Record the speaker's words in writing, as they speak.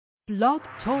Blog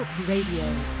Talk Radio.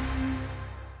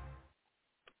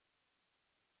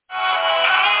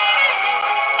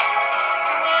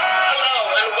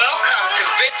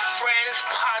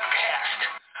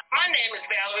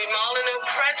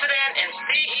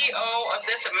 CEO of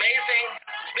this amazing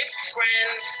Big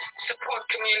Friends support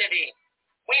community.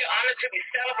 We are honored to be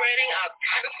celebrating our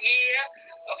 10th year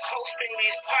of hosting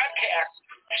these podcasts,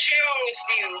 sharing with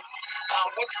you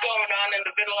what's going on in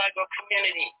the vitiligo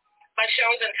community. My show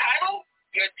is entitled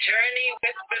Your Journey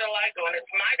with Vitiligo, and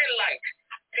it's my delight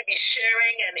to be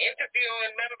sharing and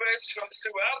interviewing members from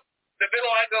throughout the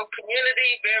vitiligo community,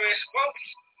 various groups,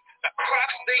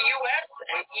 across the U.S.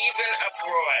 and even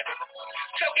abroad.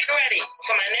 So get ready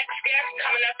for my next guest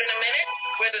coming up in a minute.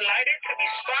 We're delighted to be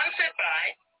sponsored by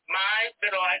My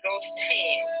Vitiligo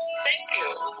team. Thank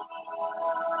you.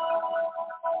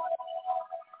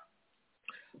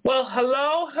 Well,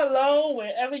 hello,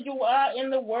 wherever you are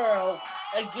in the world.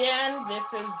 Again,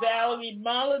 this is Valerie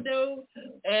Molyneux,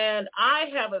 and I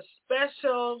have a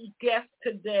special guest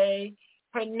today.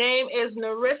 Her name is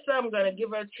Narieca. I'm going to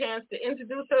give her a chance to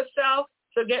introduce herself.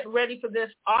 So get ready for this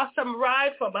awesome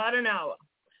ride for about an hour.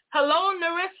 Hello,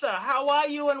 Narieca. How are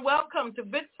you? And welcome to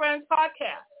Big Friends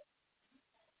Podcast.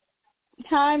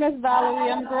 Hi, Miss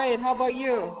Valerie. I'm great. How about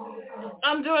you?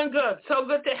 I'm doing good. So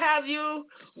good to have you.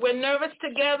 We're nervous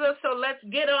together, so let's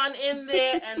get on in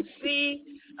there and see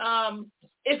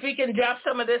if we can drop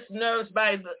some of this nerves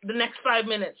by the next 5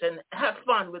 minutes and have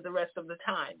fun with the rest of the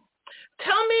time.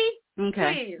 Tell me,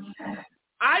 please,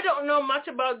 I don't know much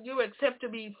about you except to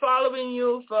be following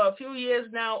you for a few years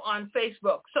now on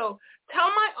Facebook. So tell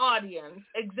my audience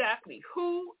exactly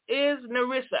who is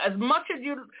Narieca. As much as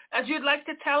you'd like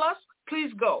to tell us,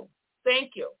 please go.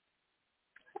 Thank you.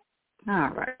 All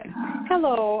right.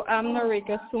 Hello, I'm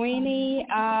Narieca Sweeney.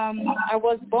 I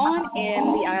was born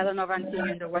in the island of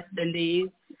Antigua in the West Indies.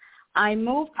 I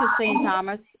moved to St.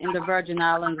 Thomas in the Virgin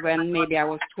Islands when maybe I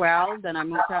was 12. Then I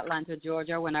moved to Atlanta,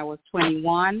 Georgia when I was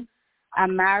 21.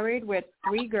 I'm married with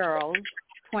 3 girls,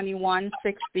 21,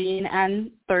 16, and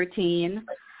 13.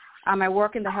 I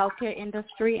work in the healthcare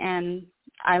industry, and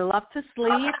I love to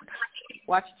sleep,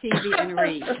 watch TV, and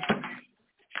read.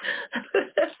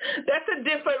 That's a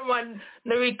different one,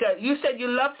 Narieca. You said you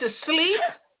love to sleep?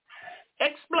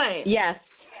 Explain. Yes.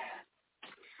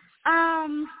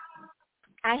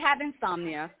 I have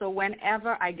insomnia, so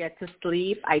whenever I get to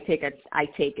sleep, I take it.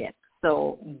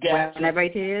 So whenever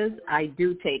it is, I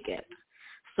do take it.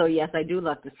 So yes, I do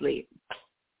love to sleep.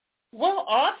 Well,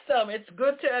 awesome. It's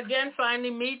good to, again, finally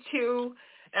meet you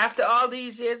after all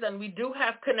these years, and we do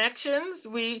have connections.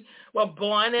 We were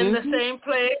born in the same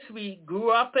place. We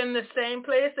grew up in the same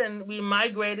place, and we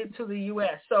migrated to the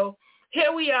U.S. So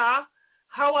here we are.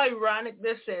 How ironic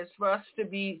this is for us to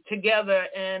be together,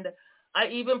 and I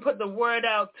even put the word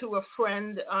out to a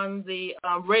friend on the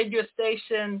radio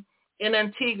station in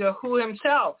Antigua who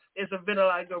himself is a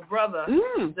vitiligo brother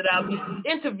that I'll be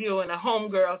interviewing, a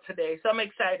homegirl today. So I'm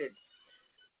excited.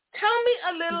 Tell me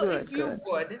a little, if you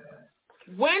would,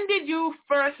 when did you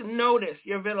first notice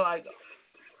your vitiligo?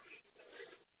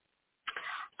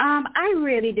 I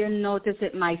really didn't notice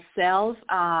it myself.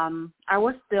 I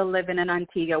was still living in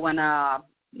Antigua when a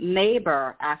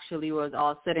neighbor actually was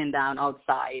all sitting down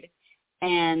outside.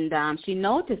 And she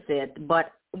noticed it,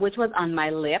 but which was on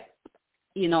my lip,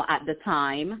 at the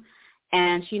time.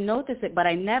 And she noticed it, but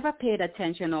I never paid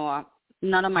attention, or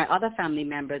none of my other family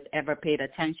members ever paid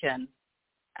attention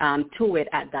to it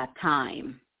at that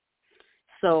time.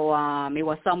 So it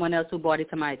was someone else who brought it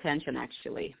to my attention,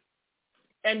 actually.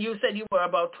 And you said you were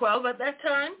about 12 at that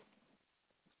time?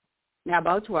 Yeah,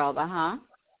 about 12,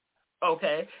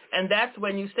 Okay, and that's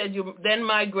when you said you then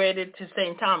migrated to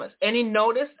St. Thomas. Any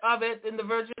notice of it in the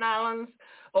Virgin Islands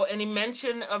or any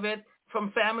mention of it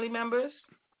from family members?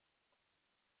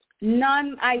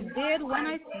 None. I did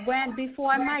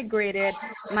before I migrated.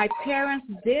 My parents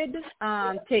did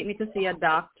take me to see a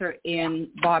doctor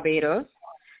in Barbados,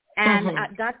 and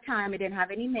at that time it didn't have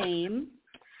any name.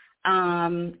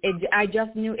 I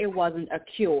just knew it wasn't a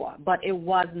cure, but it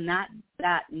was not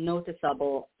that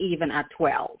noticeable even at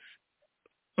 12.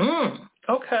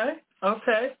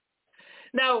 Okay.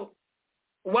 Now,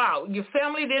 wow, your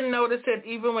family didn't notice it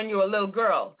even when you were a little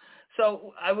girl.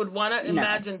 So I would want to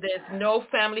imagine there's no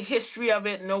family history of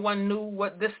it. No one knew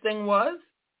what this thing was?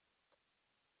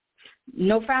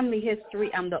 No family history.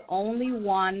 I'm the only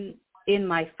one in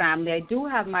my family. I do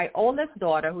have my oldest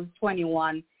daughter who's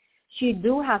 21. She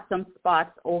do have some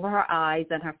spots over her eyes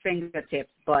and her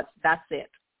fingertips, but that's it.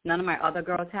 None of my other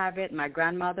girls have it. My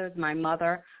grandmothers, my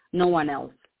mother, no one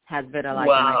else has vitiligo in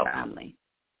my family.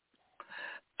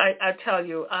 I tell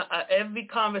you, every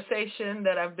conversation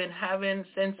that I've been having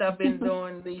since I've been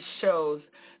doing these shows,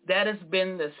 that has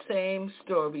been the same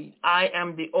story. I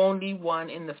am the only one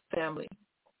in the family.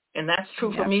 And that's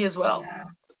true for me as well.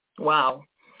 Wow.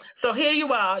 So here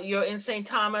you are. You're in St.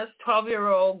 Thomas,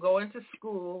 12-year-old, going to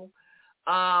school.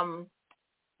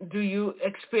 Did you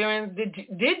experience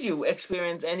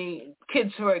any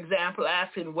kids, for example,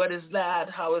 asking, what is that?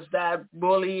 How is that?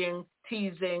 Bullying,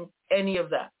 teasing, any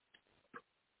of that?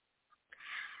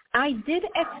 I did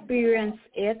experience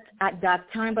it at that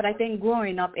time, but I think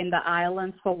growing up in the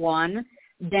islands, for one,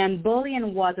 then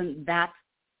bullying wasn't that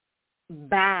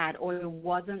bad, or it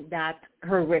wasn't that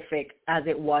horrific as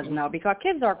it was now, because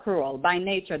kids are cruel. By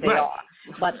nature, they are.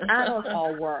 But adults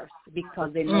are worse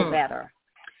because they know better.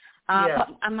 But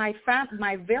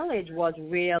my village was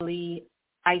really,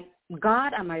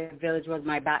 God and my village was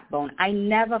my backbone. I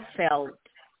never felt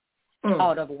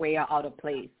out of way or out of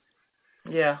place.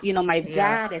 Yeah. You know, my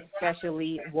dad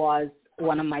especially was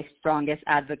one of my strongest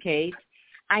advocates.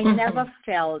 I never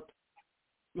felt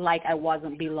like I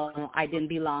didn't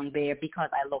belong there because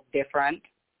I looked different.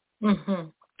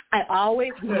 I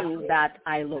always knew that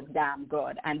I looked damn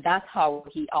good, and that's how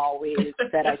he always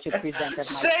said I should present as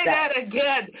myself. Say that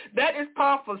again. That is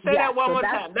powerful. Say that one more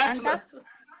time.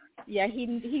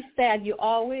 He said, you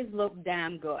always look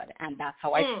damn good, and that's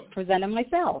how I presented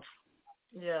myself.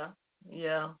 Yeah,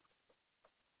 yeah.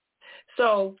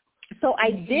 So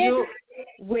I did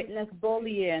witness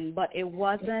bullying, but it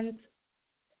wasn't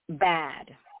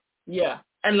bad. Yeah.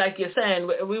 And like you're saying,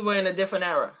 we were in a different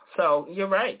era. So you're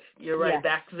right. You're right. Yes.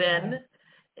 Back then,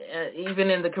 even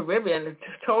in the Caribbean, it's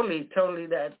totally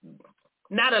that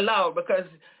not allowed, because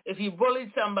if you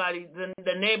bullied somebody, the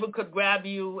neighbor could grab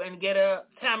you and get a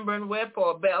tambourine whip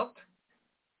or a belt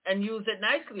and use it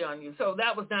nicely on you. So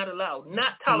that was not allowed.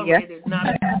 Not tolerated. Not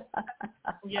allowed.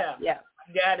 Yeah.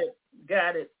 Got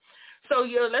it. So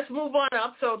let's move on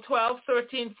up. So 12,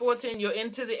 13, 14, you're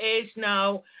into the age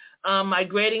now,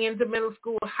 migrating into middle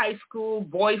school, high school,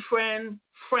 boyfriend,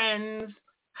 friends.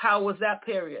 How was that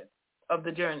period of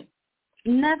the journey?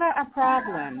 Never a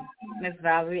problem, Miss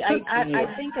Valerie.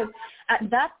 I think at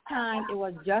that time it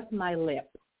was just my lip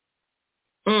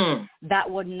that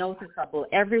was noticeable.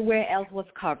 Everywhere else was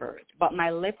covered, but my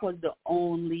lip was the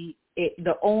only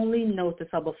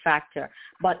noticeable factor.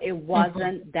 But it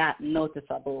wasn't that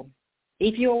noticeable.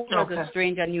 If you were a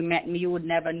stranger and you met me, you would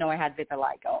never know I had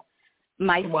vitiligo.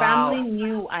 My family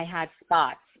knew I had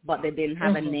spots, but they didn't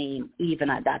have a name even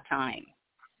at that time.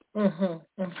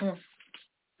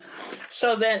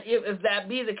 So then, if that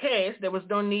be the case, there was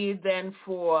no need then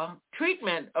for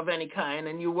treatment of any kind,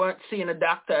 and you weren't seeing a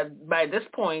doctor by this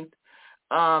point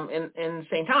in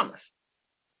St. Thomas.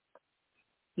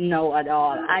 No, at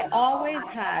all. I always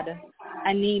had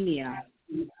anemia,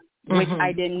 which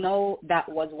I didn't know that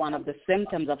was one of the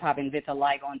symptoms of having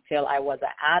vitiligo until I was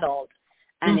an adult,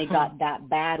 and it got that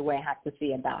bad where I had to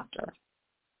see a doctor.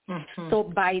 So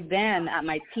by then, at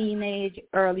my teenage,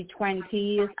 early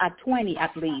 20s, at 20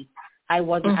 at least, I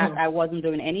wasn't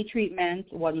doing any treatment,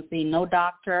 wasn't seeing no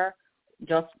doctor,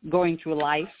 just going through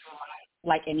life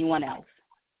like anyone else.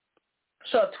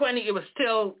 So at 20, it was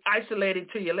still isolated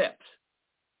to your lips?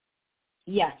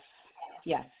 Yes.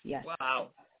 Wow.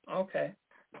 Okay.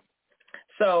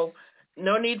 So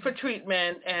no need for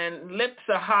treatment, and lips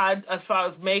are hard as far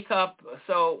as makeup.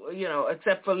 So,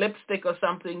 except for lipstick or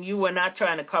something, you were not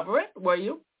trying to cover it, were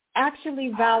you?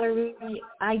 Actually, Valerie,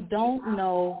 I don't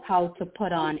know how to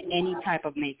put on any type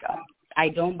of makeup. I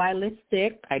don't buy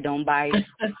lipstick. I don't buy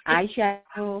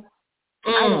eyeshadow.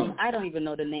 I don't even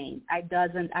know the name.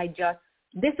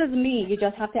 This is me. You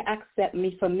just have to accept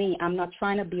me for me. I'm not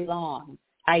trying to belong.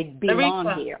 I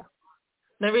belong here.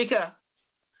 Narieca,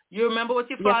 you remember what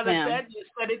your father said? You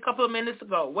said it a couple of minutes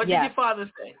ago. What did your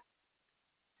father say?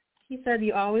 He said,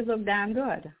 you always look damn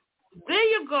good. There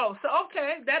you go. So,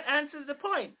 okay, that answers the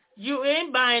point. You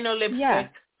ain't buying no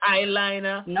lipstick,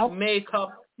 eyeliner,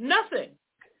 makeup, nothing.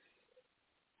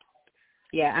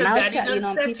 Yeah, and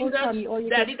I'll tell people tell me,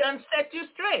 Daddy done set you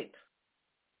straight.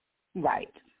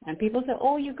 Right. And people say,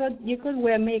 you could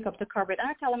wear makeup to cover it. And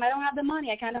I tell them I don't have the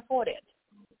money. I can't afford it.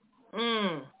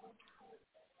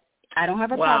 I don't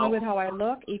have a problem with how I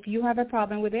look. If you have a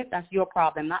problem with it, that's your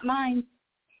problem, not mine.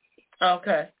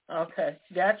 Okay.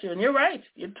 Got you. And you're right.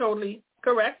 You're totally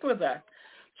correct with that.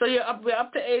 So we're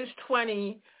up to age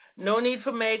 20. No need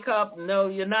for makeup. No,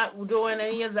 you're not doing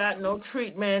any of that. No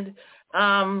treatment.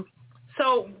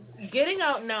 So getting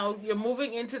out now, you're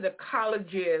moving into the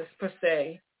college years, per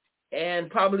se. and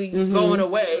probably going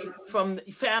away from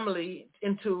family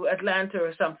into Atlanta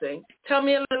or something. Tell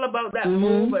me a little about that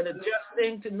move and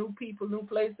adjusting to new people, new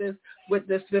places with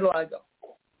this vitiligo.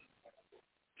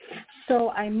 So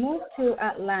I moved to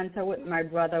Atlanta with my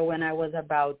brother when I was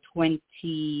about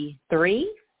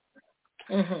 23,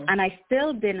 and I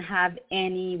still didn't have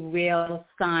any real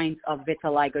signs of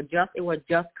vitiligo. It was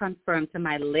just confirmed to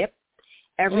my lip.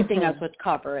 Everything else was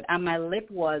covered, and my lip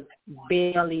was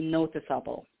barely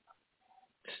noticeable.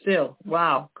 Still,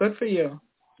 wow, good for you.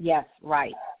 Yes,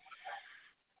 right.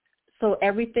 So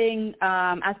everything,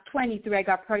 at 23, I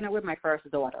got pregnant with my first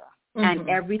daughter, and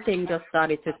everything just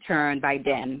started to turn by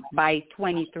then. By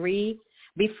 23,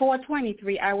 before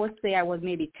 23, I would say I was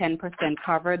maybe 10%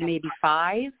 covered, maybe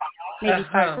 5%.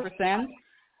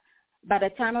 By the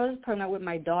time I was pregnant with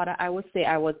my daughter, I would say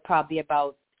I was probably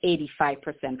about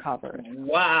 85% covered.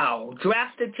 Wow,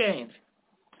 drastic change.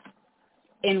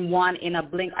 In a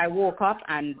blink, I woke up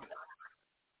and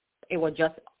it was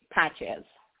just patches.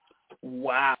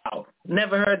 Wow.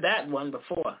 Never heard that one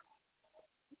before.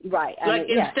 Right. Like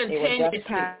instantaneously. instantaneously. It was just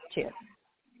patches.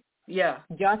 Yeah.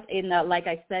 Just like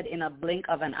I said, in a blink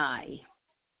of an eye.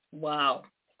 Wow.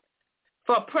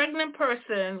 For a pregnant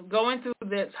person going through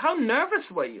this, how nervous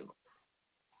were you?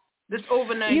 This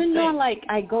overnight thing. Like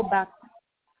I go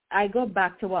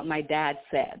back to what my dad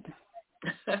said.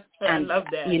 I love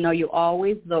that. You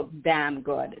always look damn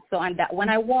good. So when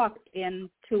I walked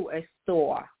into a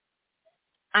store,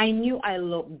 I knew I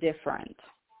looked different,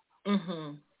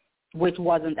 which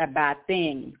wasn't a bad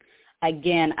thing.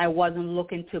 Again, I wasn't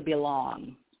looking to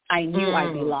belong. I knew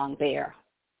I belonged there.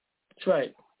 That's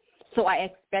right. So I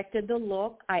expected the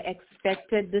look. I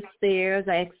expected the stares.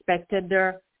 I expected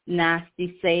their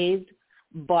nasty saves,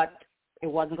 but it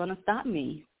wasn't going to stop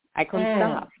me. I couldn't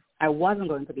stop. I wasn't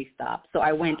going to be stopped. So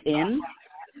I went in.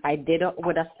 I did it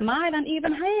with a smile and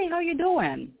even, hey, how you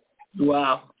doing?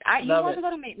 Wow. You wasn't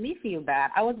going to make me feel bad.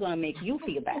 I was going to make you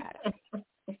feel bad.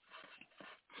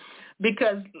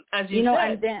 Because, as you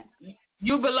said, and then,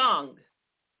 you belonged.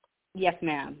 Yes,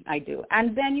 ma'am, I do.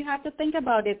 And then you have to think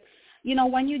about it.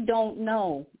 When you don't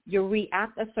know, you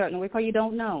react a certain way because you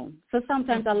don't know. So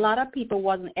sometimes a lot of people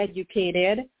wasn't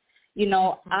educated.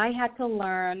 I had to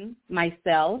learn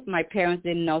myself. My parents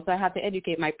didn't know, so I had to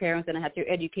educate my parents, and I had to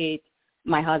educate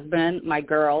my husband, my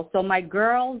girls. So my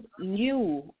girls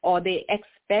knew, or they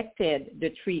expected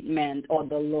the treatment or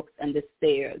the looks and the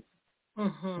stares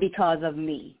because of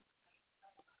me.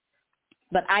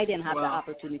 But I didn't have the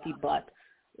opportunity, but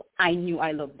I knew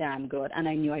I looked damn good, and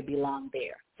I knew I belonged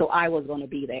there. So I was going to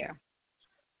be there.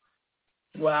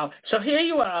 Wow. So here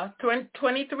you are,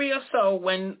 23 or so,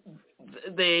 when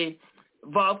the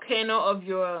volcano of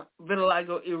your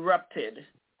vitiligo erupted.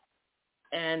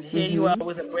 And here you are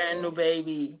with a brand new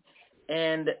baby.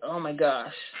 And, oh, my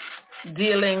gosh,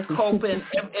 coping.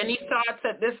 Any thoughts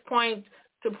at this point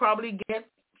to probably get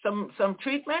some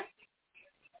treatment?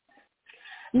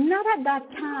 Not at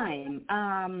that time.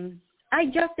 I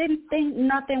just didn't think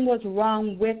nothing was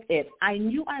wrong with it. I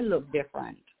knew I looked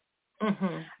different,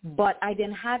 but I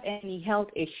didn't have any health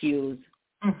issues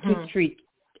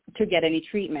to get any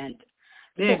treatment.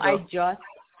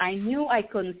 I knew I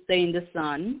couldn't stay in the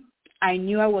sun. I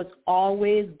knew I was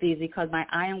always busy because my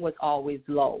iron was always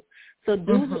low. So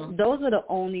those were the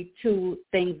only two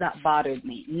things that bothered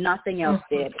me. Nothing else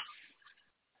did.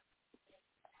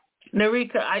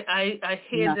 Narieca, I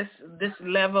hear this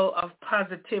level of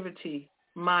positivity.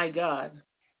 My God,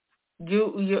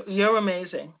 you're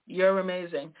amazing. You're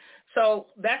amazing. So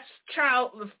that's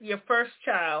your first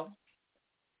child.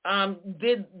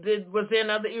 Was there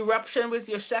another eruption with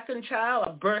your second child?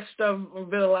 A burst of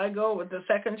vitiligo with the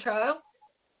second child?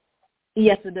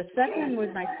 Yes, so the second was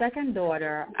my second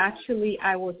daughter. Actually,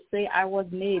 I would say I was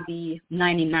maybe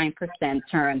 99%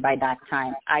 turned by that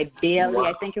time. I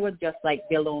think it was just like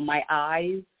below my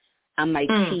eyes and my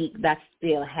cheek that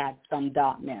still had some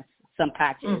darkness, some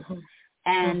patches.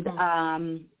 And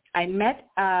I met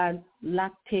a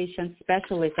lactation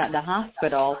specialist at the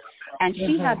hospital, and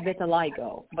she had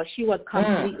vitiligo, but she was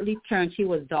completely turned. She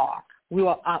was dark. We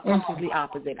were completely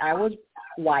opposite. I was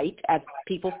white, as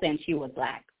people saying she was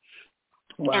black.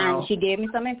 Wow. And she gave me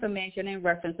some information in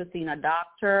reference to seeing a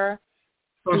doctor,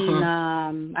 seeing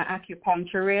an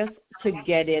acupuncturist to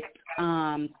get it,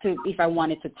 if I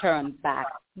wanted to turn back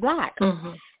black.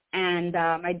 And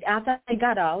after I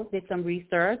got out, did some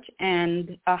research,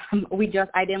 and I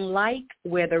didn't like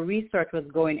where the research was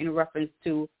going in reference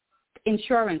to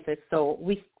insurances. So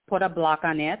we put a block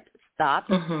on it, stopped,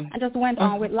 and just went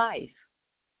on with life.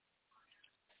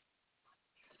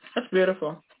 That's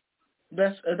beautiful.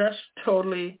 That's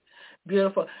totally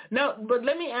Beautiful. Now, but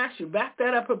let me ask you, back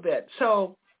that up a bit.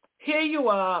 So here you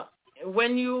are,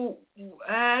 when you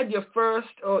had your first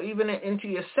or even into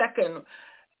your second,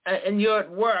 and you're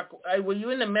at work, were you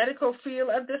in the medical field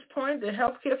at this point, the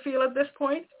healthcare field at this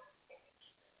point?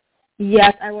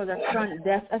 Yes, I was a front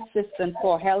desk assistant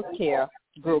for a healthcare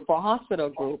group, for a hospital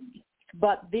group.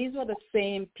 But these were the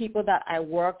same people that I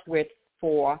worked with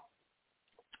for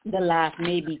the last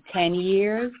maybe 10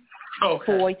 years, 6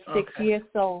 years.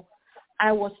 So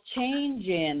I was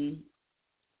changing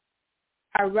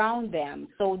around them.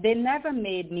 So they never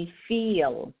made me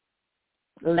feel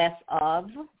less of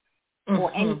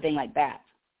or anything like that.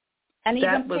 And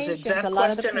even patients, a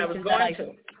lot of the patients that I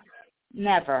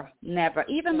never.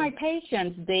 Even my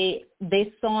patients, they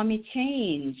saw me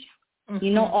change,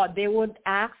 or they would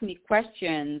ask me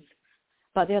questions,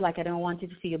 but they're like, I don't want you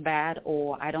to feel bad,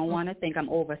 or I don't want to think I'm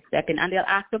overstepping. And they'll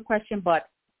ask the question, but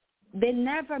they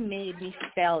never made me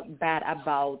feel bad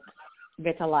about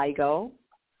vitiligo,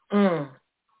 or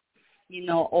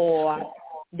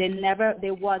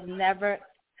they was never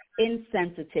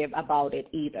insensitive about it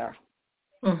either.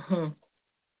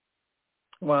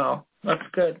 Wow, that's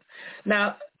good.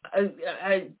 Now,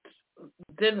 I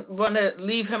didn't want to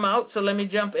leave him out, so let me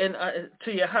jump in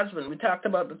to your husband. We talked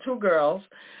about the two girls.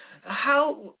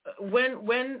 How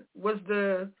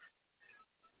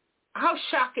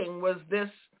shocking was this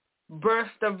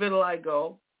burst of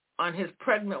vitiligo on his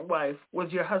pregnant wife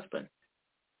was your husband?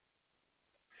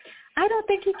 I don't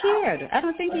think he cared. I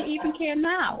don't think he even cared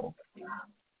now.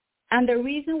 And the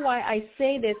reason why I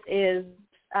say this is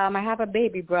I have a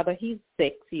baby brother. He's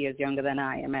 6 years younger than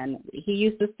I am, and he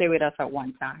used to stay with us at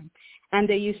one time. And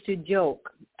they used to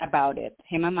joke about it,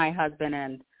 him and my husband,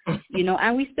 and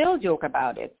and we still joke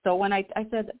about it. So when I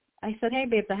said, hey,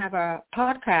 babes, I have a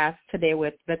podcast today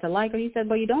with vitiligo. He said,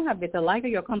 well, you don't have vitiligo.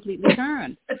 You're completely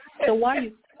turned. So why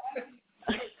you?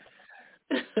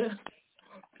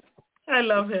 I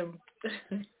love him.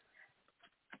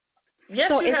 Yes,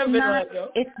 so you have vitiligo.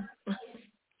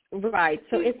 Right.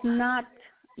 So it's not,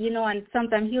 and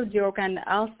sometimes he'll joke and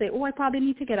I'll say, oh, I probably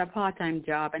need to get a part-time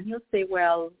job. And he'll say,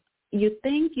 well, you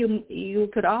think you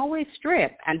could always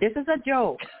strip. And this is a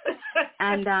joke.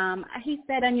 And he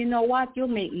said, and you know what? You'll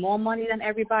make more money than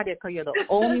everybody because you're the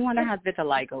only one that has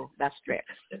vitiligo that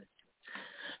strips.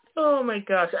 Oh, my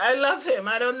gosh. I love him.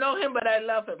 I don't know him, but I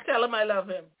love him. Tell him I love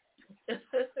him.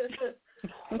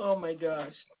 Oh, my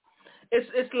gosh.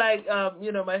 It's like,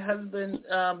 my husband,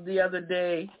 the other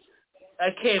day, I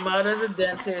came out of the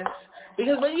dentist,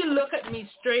 because when you look at me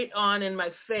straight on in my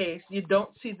face, you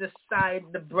don't see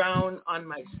the brown on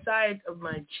my side of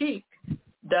my cheek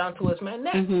down towards my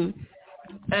neck.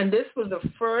 And this was the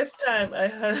first time I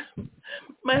heard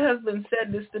my husband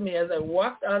said this to me as I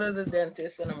walked out of the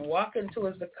dentist and I'm walking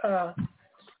towards the car.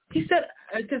 He said,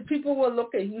 because people were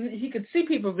looking, he could see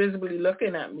people visibly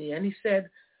looking at me, and he said,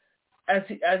 as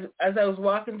I was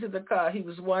walking to the car, he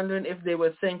was wondering if they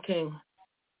were thinking,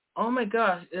 oh my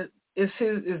gosh, is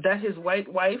that his white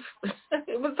wife?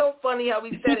 It was so funny how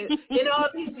he said it in all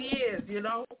these years,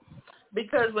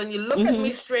 because when you look at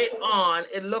me straight on,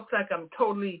 it looks like I'm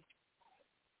totally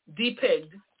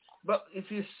depigged. But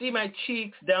if you see my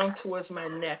cheeks down towards my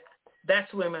neck,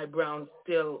 that's where my brown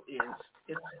still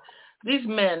is. These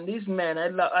men,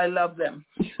 I love them.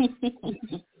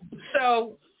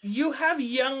 So you have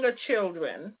younger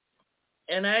children,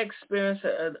 and I experienced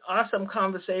an awesome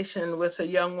conversation with a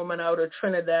young woman out of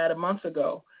Trinidad a month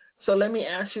ago. So let me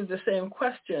ask you the same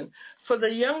question. For the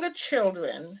younger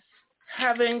children,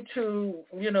 having to,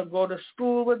 go to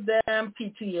school with them,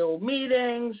 PTO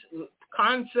meetings,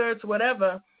 concerts,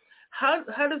 whatever, how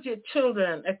does your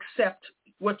children accept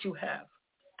what you have?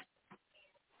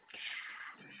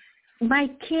 My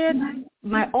kid,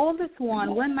 my oldest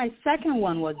one, when my second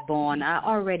one was born, I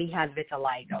already had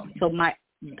vitiligo. So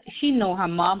she know her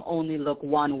mom only looked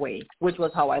one way, which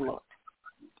was how I looked.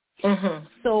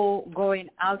 So going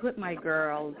out with my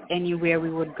girls, anywhere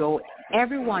we would go,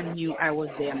 everyone knew I was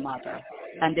their mother,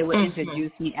 and they would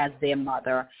introduce me as their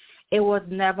mother. It was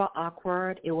never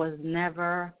awkward. I was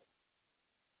never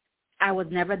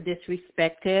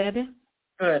disrespected.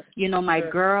 Good. My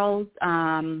girls,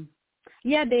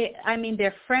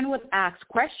 their friend would ask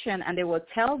questions, and they would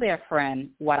tell their friend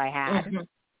what I had.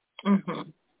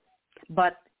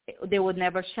 But they would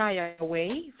never shy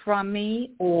away from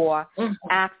me or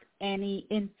ask any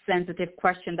insensitive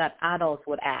question that adults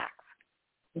would ask.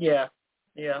 Yeah.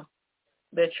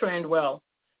 They're trained well.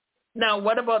 Now,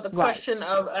 what about the question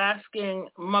of asking,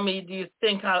 Mommy, do you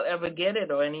think I'll ever get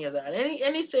it, or any of that?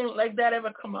 Anything like that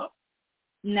ever come up?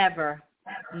 Never.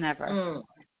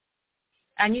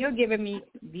 And you're giving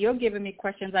me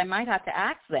questions I might have to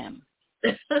ask them.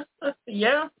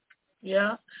 Yeah.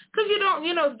 Because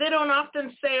they don't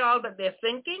often say all that they're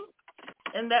thinking,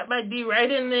 and that might be right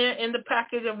in there in the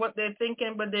package of what they're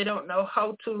thinking, but they don't know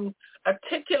how to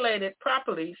articulate it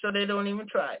properly, so they don't even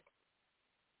try it.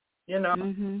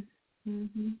 Mhm.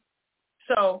 Mhm.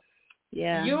 So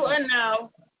Yeah. you are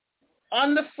now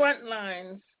on the front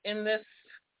lines in this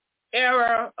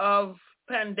era of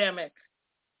pandemic.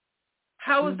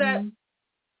 How is that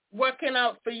working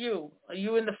out for you? Are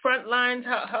you in the front lines?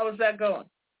 How is that going?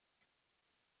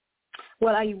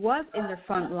 Well, I was in the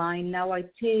front line. Now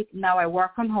I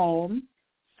work from home.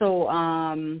 So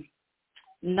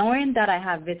knowing that I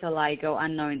have vitiligo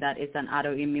and knowing that it's an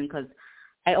autoimmune, because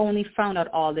I only found out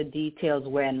all the details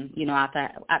when, after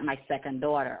at my second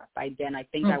daughter. By then, I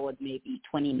think I was maybe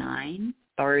 29,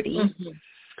 30. Mm-hmm.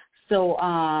 So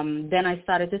then I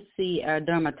started to see a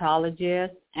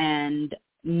dermatologist and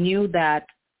knew that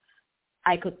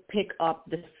I could pick up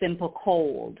the simple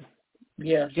cold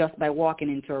just by walking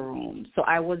into a room. So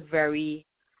I was very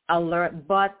alert.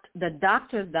 But the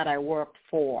doctors that I worked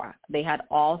for, they had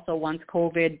also, once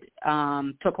COVID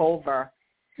took over,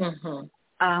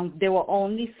 they were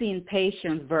only seeing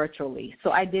patients virtually.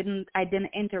 So I didn't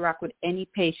interact with any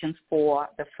patients for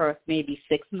the first maybe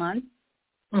 6 months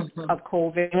of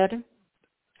COVID.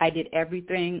 I did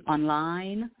everything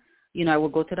online. I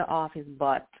would go to the office,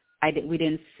 but we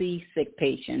didn't see sick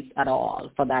patients at all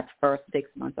for that first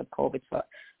 6 months of COVID.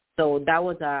 So that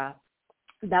was a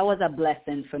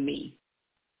blessing for me.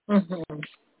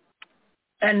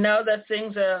 And now that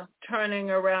things are turning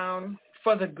around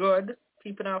for the good,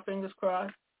 keeping our fingers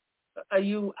crossed, are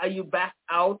you back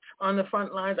out on the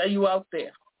front lines? Are you out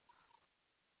there?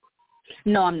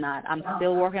 No, I'm not. I'm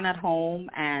still working at home,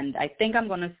 and I think I'm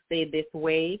going to stay this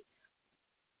way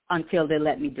until they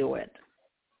let me do it.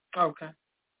 Okay.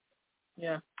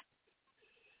 Yeah.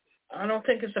 I don't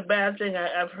think it's a bad thing.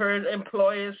 I've heard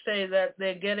employers say that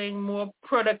they're getting more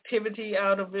productivity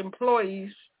out of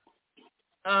employees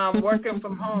working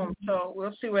from home. So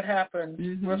we'll see what happens.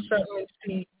 We'll certainly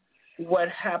see what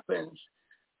happens.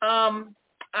 I'm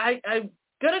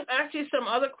going to ask you some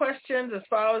other questions as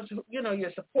far as,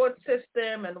 your support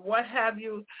system and what have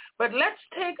you. But let's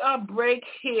take our break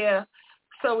here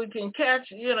so we can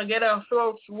get our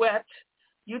throats wet.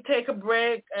 You take a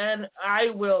break, and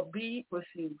I will be with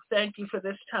you. Thank you for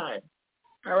this time.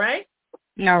 All right?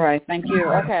 All right. Thank you.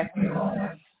 Okay.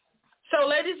 So,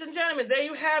 ladies and gentlemen, there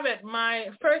you have it. My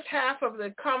first half of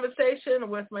the conversation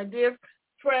with my dear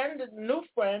friend, new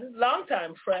friend,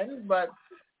 longtime friend, but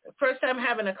first time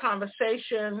having a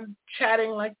conversation,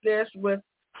 chatting like this with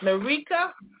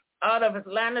Narieca out of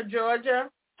Atlanta, Georgia,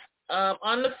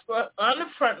 on the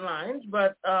front lines,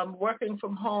 but working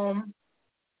from home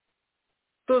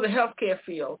through the healthcare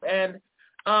field. And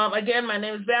again, my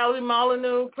name is Valerie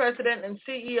Molyneux, President and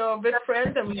CEO of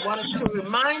VitFriends, and we wanted to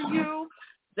remind you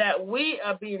that we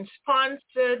are being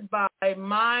sponsored by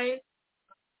my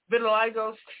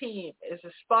Vitiligo's team is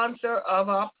a sponsor of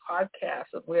our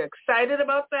podcast. And we're excited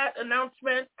about that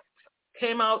announcement.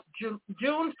 Came out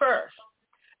June 1st.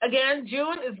 Again,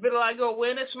 June is Vitiligo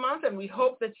Awareness Month, and we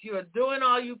hope that you are doing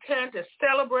all you can to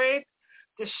celebrate,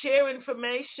 to share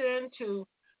information, to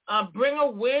bring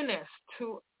awareness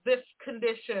to this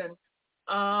condition.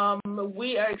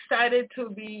 We are excited to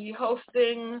be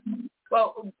hosting,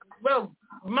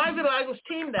 my Vitiligo's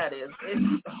team, that is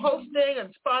hosting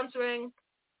and sponsoring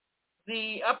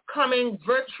the upcoming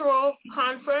virtual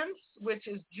conference, which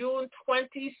is June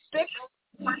 26th.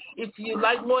 If you'd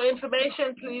like more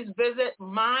information, please visit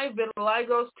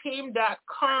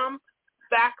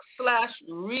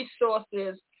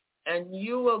myvitiligosteam.com/resources, and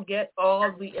you will get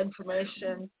all the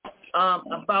information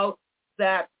about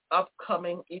that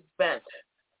upcoming event.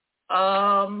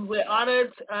 We're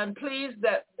honored and pleased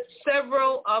that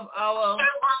several of our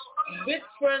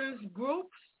VitFriends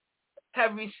groups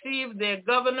have received their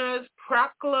governor's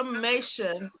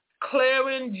proclamation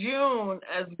declaring June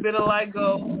as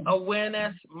Vitiligo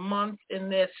Awareness Month in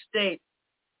their state.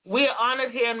 We are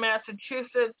honored here in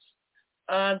Massachusetts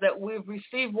that we've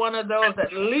received one of those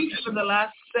at least for the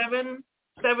last seven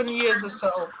years or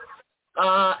so.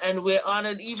 And we're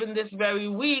honored even this very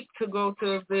week to go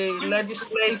to the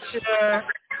legislature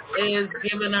is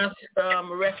giving us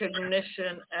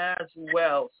recognition as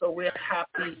well. So we're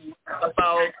happy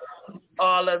about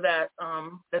all of that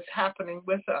that's happening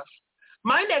with us.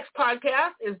 My next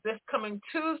podcast is this coming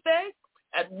Tuesday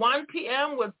at 1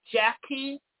 p.m. with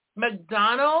Jackie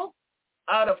McDonald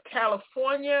out of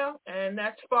California, and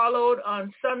that's followed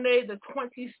on Sunday the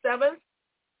 27th.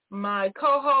 My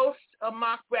co-host,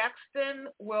 Mark Braxton,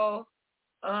 will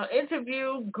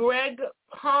interview Greg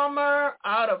Palmer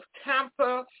out of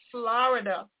Tampa,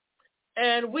 Florida.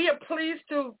 And we are pleased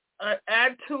to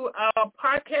add to our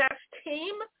podcast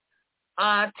team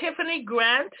Tiffany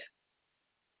Grant.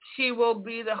 She will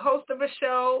be the host of a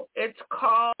show. It's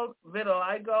called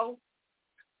Vitiligo.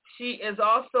 She is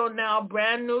also now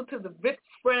brand new to the Vit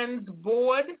Friends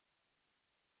board.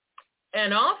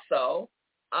 And also,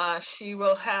 she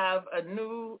will have a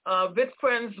new Vit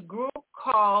Friends group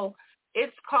called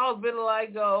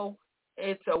Vitiligo.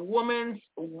 It's a women's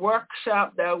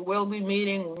workshop that will be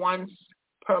meeting once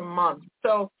per month.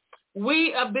 So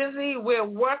we are busy. We're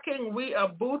working. We are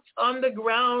boots on the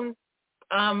ground,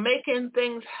 making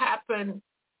things happen,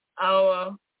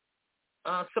 our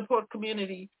support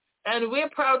community. And we're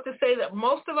proud to say that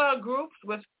most of our groups,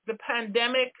 with the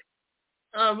pandemic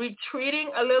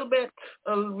retreating a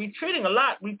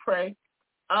lot, we pray.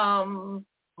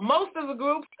 Most of the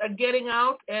groups are getting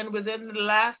out, and within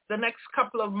the next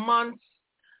couple of months,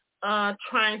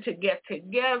 trying to get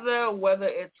together, whether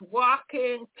it's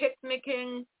walking,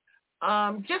 picnicking,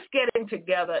 just getting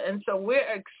together. And so we're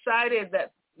excited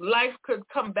that life could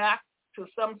come back to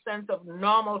some sense of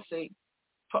normalcy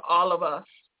for all of us.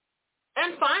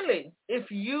 And finally,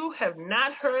 if you have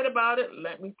not heard about it,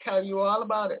 let me tell you all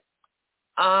about it.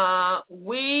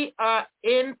 We are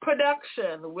in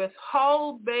production with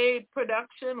Hull Bay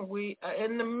Production. We are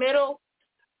in the middle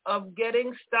of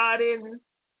getting started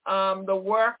the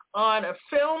work on a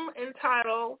film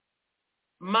entitled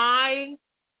More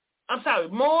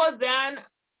Than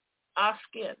Our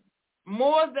Skin.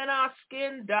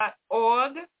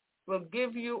 morethanourskin.org will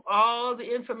give you all the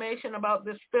information about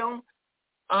this film.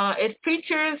 It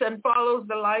features and follows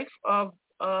the life of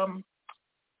 5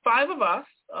 of us,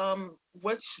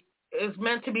 which is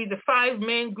meant to be the 5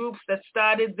 main groups that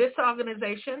started this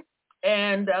organization.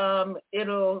 And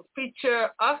it'll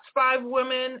feature us 5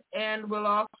 women, and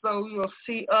you'll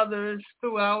see others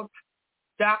throughout,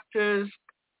 doctors,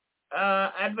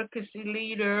 advocacy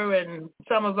leader, and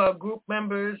some of our group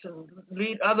members and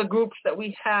lead other groups that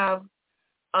we have.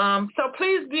 So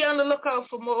please be on the lookout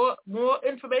for more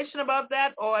information about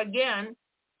that. Or again,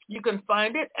 you can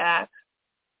find it at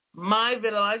My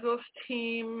Vitiligo's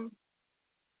team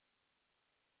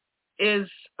is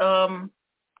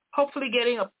hopefully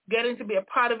getting to be a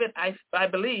part of it, I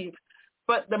believe.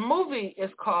 But the movie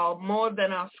is called More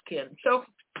Than Our Skin. So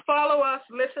follow us,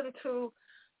 listen to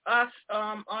us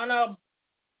on our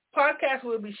podcast.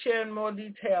 We'll be sharing more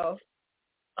details.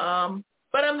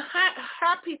 But I'm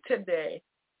happy today,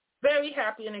 very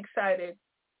happy and excited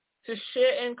to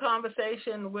share in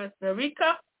conversation with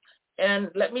Narieca. And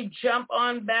let me jump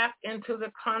on back into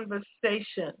the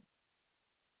conversation.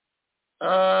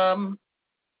 Narieca,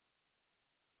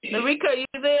 are you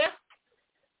there?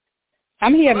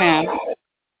 I'm here, ma'am.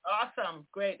 Awesome.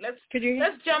 Great. Let's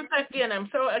jump back in. I'm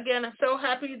so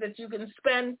happy that you can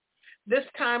spend this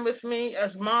time with me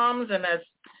as moms and as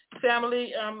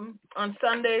family on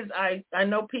Sundays. I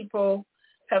know people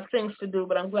have things to do,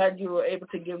 but I'm glad you were able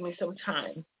to give me some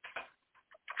time.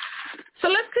 So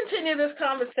let's continue this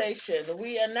conversation.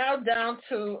 We are now down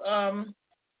to,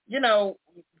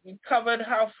 we covered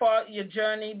how far your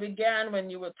journey began when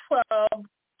you were 12,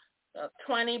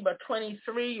 20, but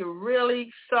 23, you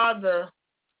really saw the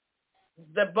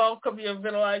bulk of your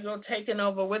vitiligo taken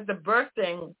over with the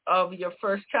birthing of your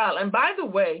first child. And by the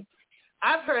way,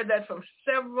 I've heard that from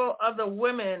several other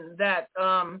women that,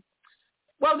 the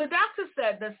doctor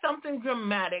said that something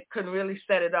dramatic could really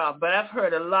set it off. But I've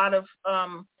heard a lot of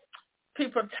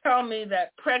people tell me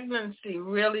that pregnancy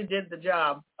really did the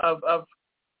job of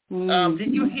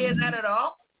did you hear that at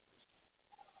all?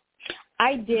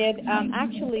 I did.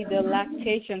 Actually, the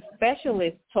lactation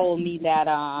specialist told me that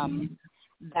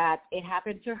that it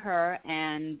happened to her,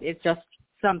 and it's just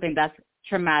something that's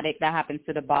traumatic that happens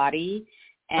to the body,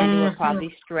 and you were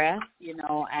probably stressed,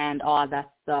 and all that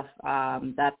stuff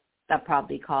that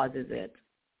probably causes it.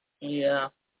 Yeah.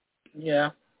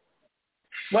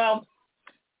 Well,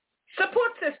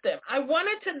 support system. I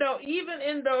wanted to know, even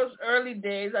in those early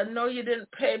days, I know you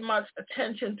didn't pay much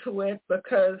attention to it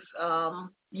because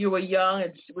you were young.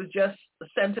 It was just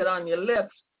centered on your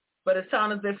lips. But it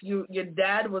sounded as if your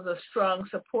dad was a strong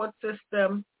support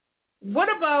system. What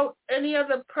about any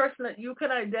other person that you can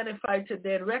identify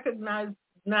today and recognize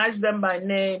them by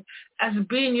name as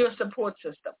being your support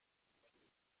system?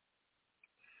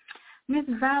 Miss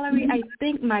Valerie, I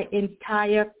think my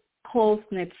entire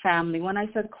close-knit family. When I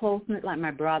said close-knit, like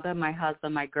my brother, my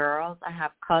husband, my girls, I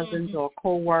have cousins or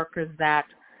co-workers that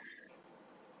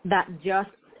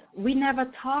just, we never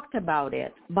talked about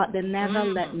it, but they never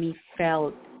let me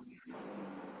feel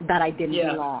that I didn't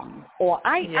belong. Or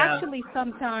actually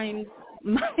sometimes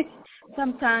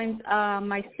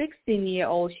my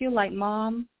 16-year-old, she'll like,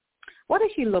 Mom, what is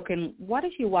she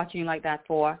watching like that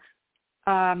for?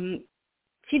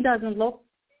 She doesn't look,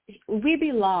 we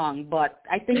belong, but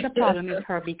I think the problem is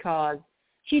her because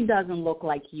she doesn't look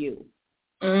like you.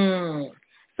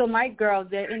 So my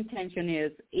girls, their intention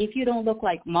is, if you don't look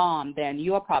like Mom, then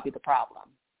you're probably the problem.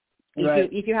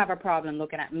 If you have a problem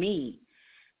looking at me,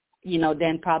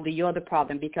 then probably you're the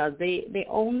problem, because they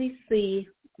only see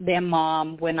their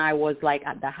mom when I was like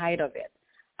at the height of it.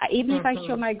 Even if I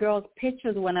show my girls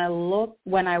pictures when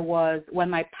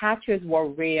my patches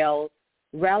were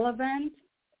relevant,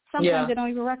 sometimes they don't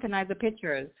even recognize the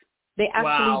pictures. They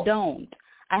actually don't.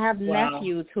 I have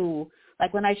nephews who,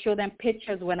 like, when I show them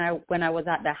pictures when I was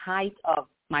at the height of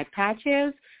my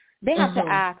patches, they have to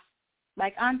ask,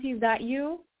 like, Auntie, is that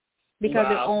you? Because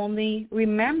they only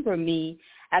remember me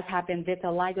as having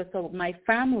vitiligo. So my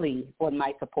family was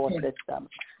my support system.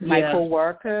 My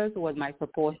coworkers was my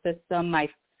support system.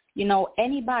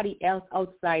 Anybody else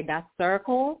outside that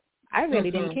circle, I really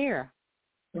didn't care.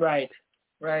 Right.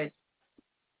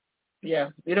 Yeah,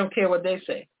 you don't care what they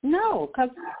say. No, because,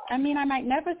 I might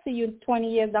never see you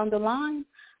 20 years down the line.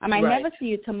 I might never see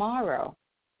you tomorrow.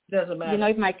 Doesn't matter.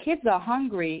 If my kids are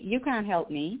hungry, you can't help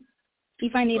me.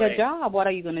 If I need a job, what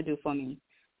are you going to do for me?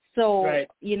 So,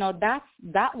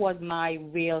 that was my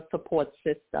real support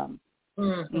system.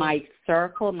 My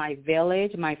circle, my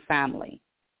village, my family.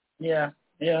 Yeah.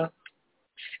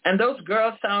 And those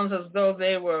girls sound as though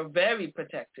they were very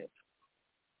protective.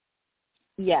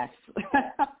 Yes.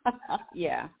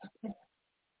 Yeah. That's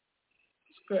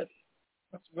good.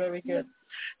 That's very good.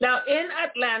 Now, in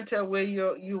Atlanta, where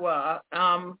you are,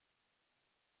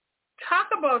 talk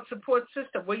about support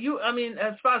system. Were you,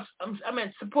 as far as,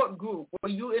 support group, were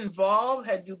you involved?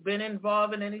 Had you been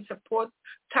involved in any support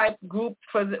type group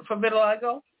for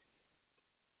vitiligo?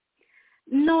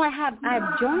 No,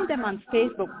 I've joined them on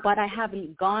Facebook, but I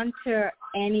haven't gone to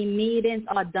any meetings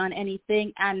or done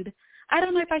anything. And I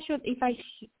don't know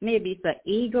maybe it's an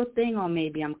ego thing, or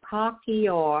maybe I'm cocky,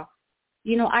 or,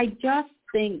 I just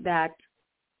think that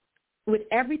with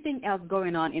everything else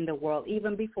going on in the world,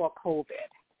 even before COVID,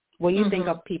 when you think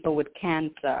of people with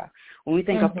cancer, when you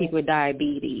think of people with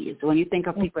diabetes, when you think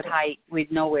of people with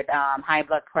high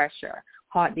blood pressure,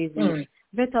 heart disease,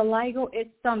 vitiligo is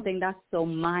something that's so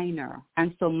minor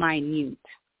and so minute.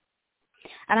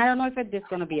 And I don't know if it's just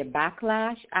going to be a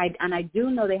backlash. I do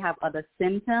know they have other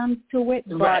symptoms to it,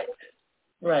 but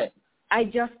I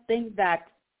just think that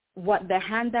the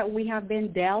hand that we have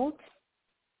been dealt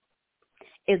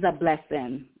is a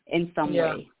blessing in some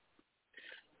way.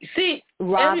 See,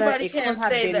 rather everybody it could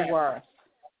have say been that. worse.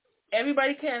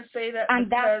 Everybody can't say that, and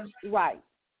that's right.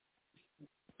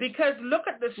 Because look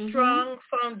at the strong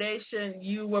foundation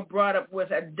you were brought up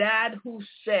with. A dad who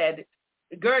said,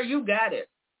 "Girl, you got it.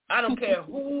 I don't care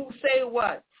who say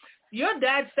what." Your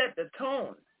dad set the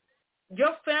tone.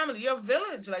 Your family, your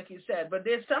village, like you said. But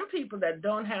there's some people that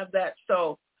don't have that.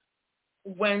 So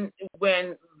when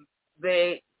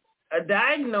they are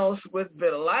diagnosed with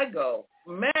vitiligo,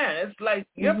 man, it's like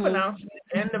you're pronouncing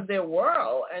the end of their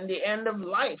world and the end of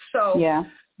life. So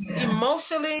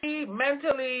emotionally,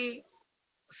 mentally,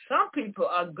 some people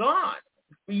are gone.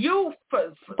 The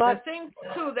thing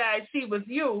too that I see with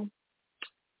you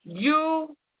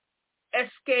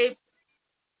escape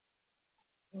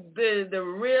the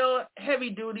real heavy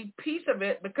duty piece of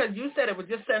it, because you said it was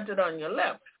just centered on your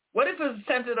lip. What if it was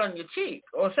centered on your cheek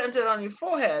or centered on your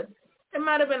forehead? It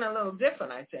might have been a little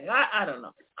different, I think. I don't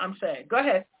know. I'm saying. Go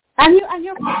ahead. And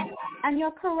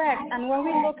you're correct. And when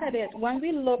we look at it,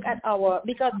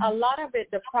 because a lot of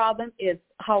it, the problem is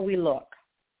how we look,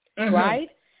 right?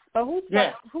 But who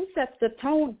sets the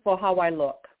tone for how I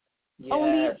look? Yes.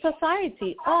 Only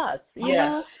society, us, you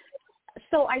know?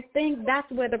 So I think that's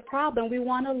where the problem, we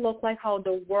want to look like how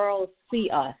the world see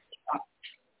us.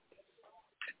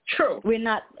 True. We're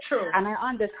not, True. And I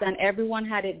understand everyone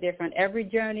had it different. Every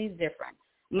journey is different.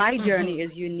 My journey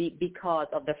is unique because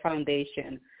of the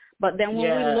foundation. But then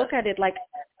when we look at it like,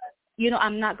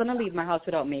 I'm not going to leave my house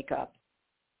without makeup.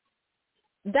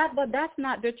 But that's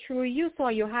not the true you. So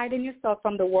are you hiding yourself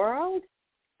from the world?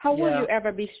 How will you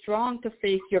ever be strong to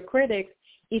face your critics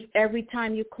if every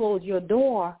time you close your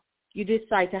door, you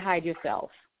decide to hide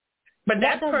yourself? But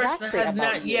that person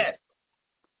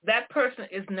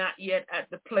is not yet at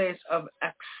the place of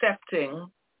accepting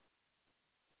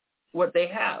what they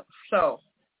have. So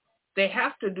they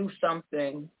have to do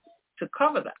something to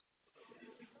cover that.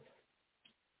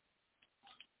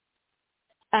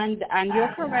 And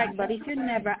you're correct, but if you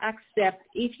never accept,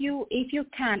 if you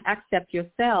can't accept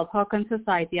yourself, how can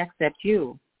society accept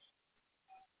you?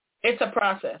 It's a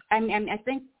process. I mean, I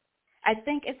think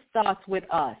it starts with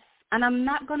us. And I'm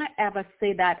not going to ever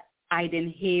say that I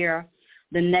didn't hear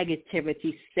the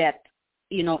negativity set,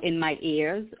 in my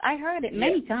ears. I heard it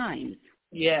many times.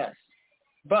 Yes.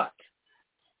 But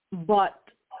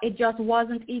it just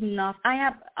wasn't enough. I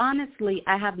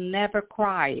have never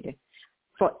cried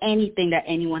for anything that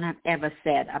anyone had ever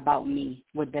said about me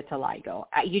with vitiligo.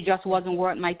 You just wasn't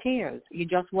worth my tears. You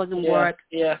just wasn't worth.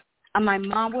 Yeah. And my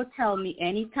mom would tell me,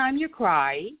 anytime you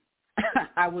cry,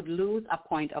 I would lose a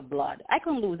point of blood. I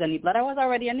couldn't lose any blood. I was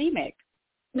already anemic.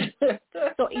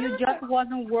 So you just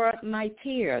wasn't worth my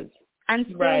tears, and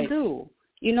still do.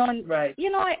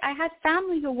 I had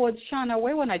family who would shun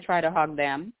away when I tried to hug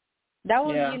them. That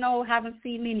was, haven't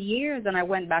seen me in years, and I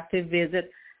went back to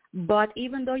visit. But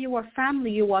even though you were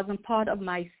family, you wasn't part of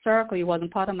my circle. You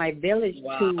wasn't part of my village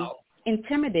to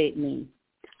intimidate me.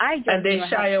 I just knew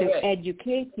how to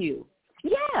educate you.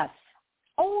 Yes.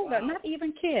 Older, not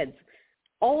even kids.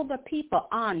 Older people,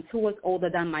 aunts who was older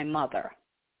than my mother.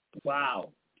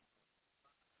 Wow.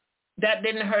 That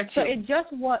didn't hurt you? So it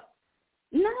just was,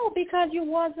 no, because you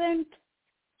wasn't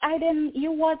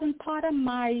part of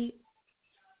my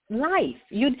life.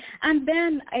 And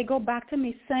then I go back to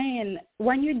me saying,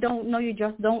 when you don't know, you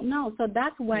just don't know. So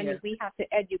that's when we have to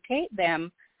educate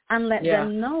them and let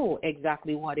them know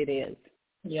exactly what it is.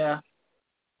 Yeah.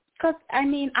 Because,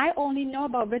 I only know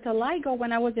about vitiligo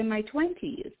when I was in my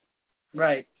 20s.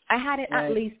 Right. I had it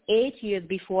at least 8 years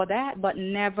before that, but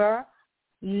never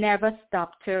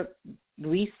stopped to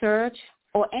research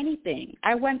or anything.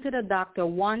 I went to the doctor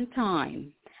one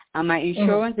time, and my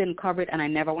insurance didn't cover it, and I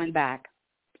never went back.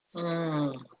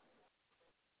 Wow.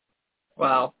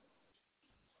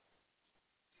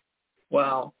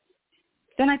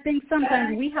 Then I think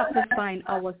sometimes we have to find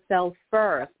ourselves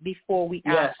first before we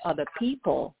ask other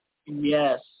people.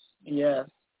 Yes.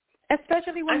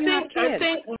 Especially when you have kids. I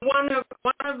think one of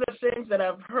the things that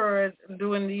I've heard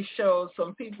doing these shows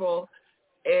from people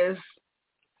is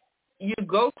you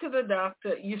go to the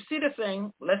doctor, you see the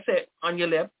thing, let's say on your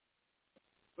lip.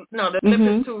 No, the lip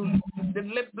is the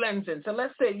lip blends in. So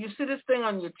let's say you see this thing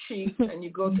on your cheek and you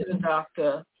go to the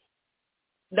doctor.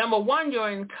 Number one,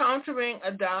 you're encountering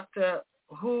a doctor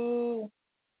who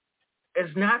is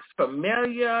not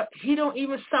familiar. He don't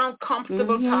even sound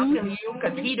comfortable talking to you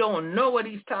because he don't know what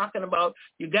he's talking about.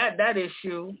 You got that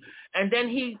issue. And then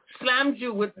he slams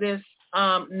you with this,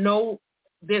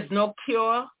 there's no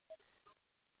cure.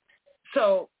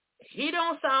 So he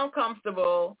don't sound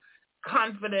comfortable,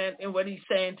 confident in what he's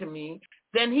saying to me.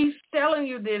 Then he's telling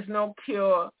you there's no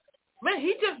cure. Man,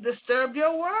 he just disturbed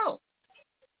your world.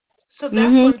 So that's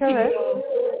when people,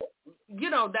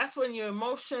 that's when your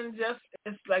emotion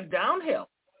it's like downhill.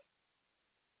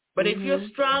 But if you're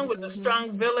strong with a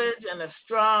strong village and a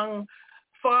strong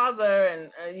father, and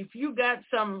if you got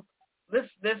this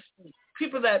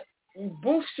people that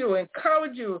boost you,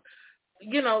 encourage you,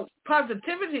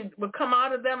 positivity will come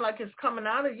out of them like it's coming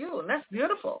out of you, and that's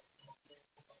beautiful.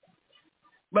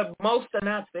 But most are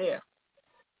not there.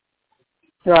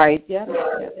 Right. Yes.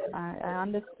 I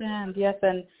understand. Yes,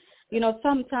 and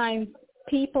sometimes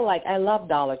people I love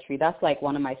Dollar Tree. That's like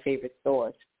one of my favorite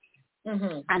stores.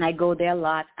 And I go there a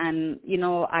lot. And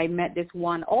I met this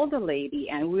one older lady,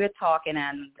 and we were talking,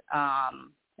 and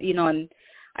and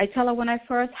I tell her when I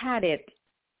first had it,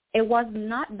 it was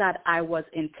not that I was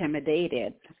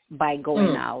intimidated by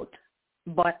going out,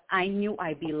 but I knew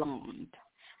I belonged.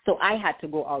 So I had to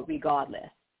go out regardless.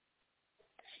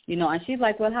 And she's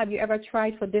like, well, have you ever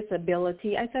tried for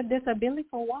disability? I said, disability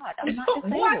for what? I'm not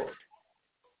disabled.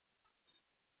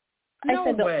 I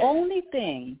said, the only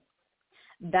thing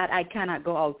that I cannot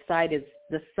go outside is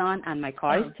the sun, and my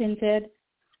car is tinted.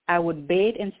 I would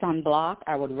bathe in sunblock.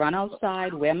 I would run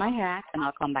outside, wear my hat, and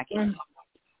I'll come back in.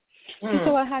 She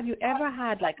said, well, have you ever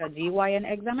had like a GYN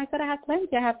exam? I said, I have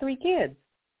plenty. I have 3 kids.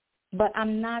 But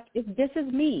I'm not, this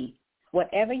is me.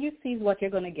 Whatever you see is what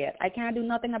you're going to get. I can't do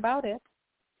nothing about it.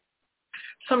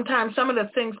 Sometimes some of the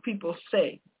things people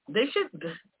say, they should,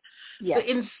 the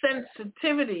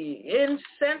insensitive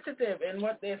in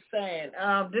what they're saying.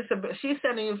 She's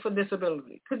sending you for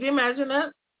disability. Could you imagine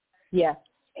that? Yes.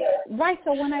 Right.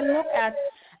 So when I look at,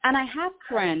 and I have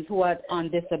friends who are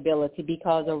on disability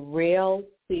because of real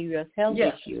serious health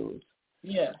issues.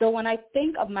 Yeah. So when I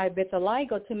think of my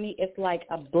vitiligo, to me, it's like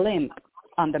a blimp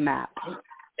on the map.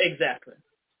 Exactly.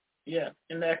 Yeah.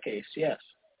 In that case, yes.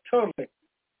 Totally.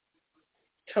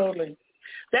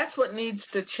 That's what needs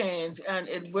to change, and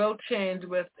it will change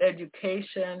with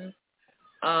education,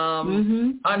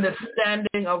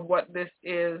 understanding of what this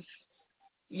is,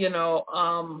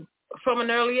 from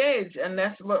an early age. And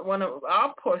that's what one of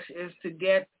our push is, to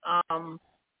get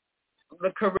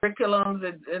the curriculums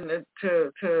and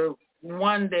to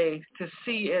one day to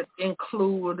see it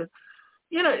include,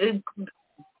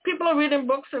 people are reading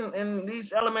books in these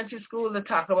elementary schools that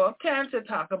talk about cancer,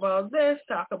 talk about this,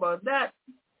 talk about that.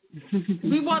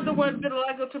 We want the word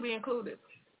vitiligo to be included.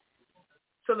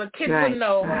 So the kids would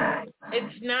know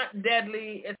it's not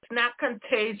deadly, it's not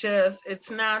contagious, it's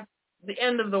not the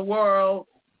end of the world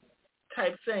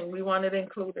type thing. We want it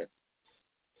included.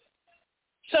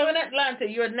 So in Atlanta,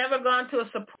 you had never gone to a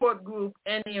support group,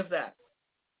 any of that?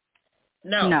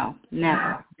 No. No,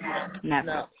 never. Never.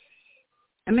 No.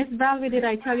 And Miss Valerie, did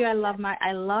I tell you I love my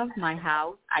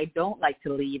house? I don't like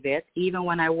to leave it, even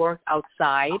when I work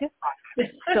outside.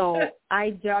 So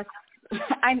I'm a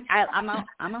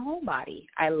homebody.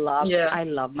 I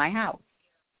love my house.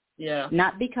 Yeah.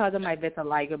 Not because of my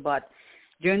vitiligo, but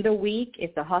during the week,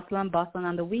 it's the hustle and bustle.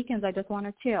 On the weekends, I just want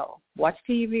to chill, watch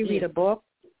TV, read a book.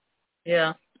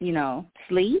 Yeah.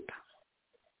 Sleep.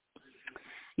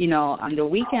 On the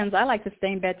weekends, I like to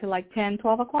stay in bed till like 10,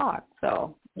 12 o'clock.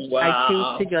 So I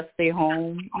choose to just stay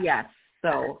home. Yes.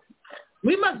 So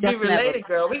we must be related,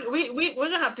 girl. We're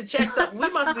going to have to check something.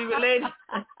 We must be related.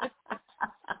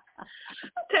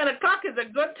 10 o'clock is a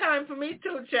good time for me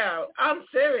too, child. I'm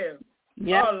serious.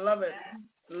 Yeah. Oh, love it.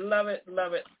 Love it.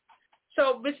 Love it.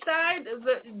 So besides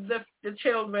the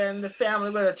children, the family,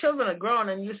 where the children are grown,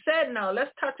 and you said no,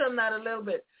 let's touch on that a little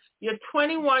bit. Your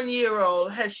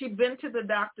 21-year-old, has she been to the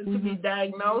doctor to be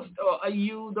diagnosed, or are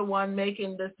you the one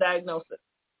making this diagnosis?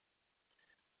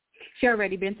 She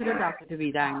already been to the doctor to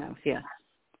be diagnosed, yes.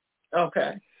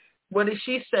 Okay. What is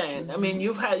she saying? I mean,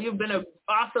 you've been an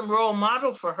awesome role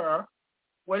model for her.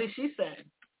 What is she saying?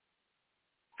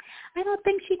 I don't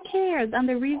think she cares. And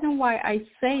the reason why I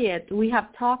say it, we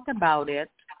have talked about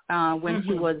it when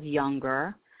she was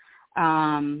younger.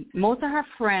 Most of her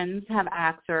friends have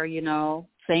asked her,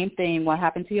 same thing, what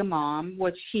happened to your mom,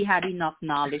 which she had enough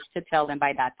knowledge to tell them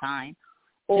by that time.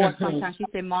 Or sometimes she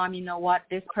said, Mom, you know what,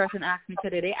 this person asked me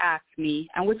today, they asked me,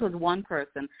 and which was one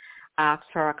person, asked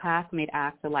her, a classmate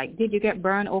asked her, like, did you get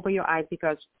burned over your eyes?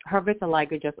 Because her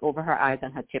vitiligo just over her eyes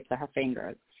and her tips of her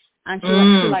fingers. And she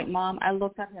was like, Mom, I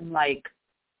looked at him like,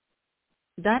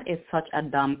 that is such a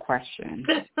dumb question.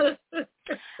 Sure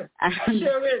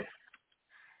is.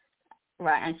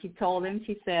 Right, and she told him,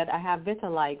 she said, I have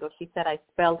vitiligo. She said, I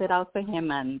spelled it out for him,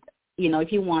 and, if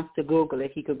he wants to Google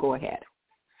it, he could go ahead.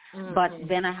 But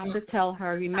then I have to tell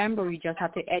her, remember, we just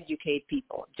have to educate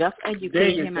people. Just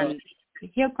educate him, and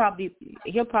he'll probably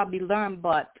learn,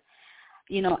 but,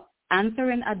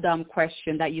 answering a dumb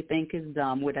question that you think is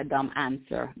dumb with a dumb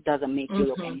answer doesn't make you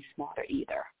look any smarter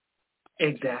either.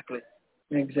 Exactly.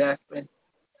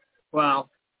 Wow.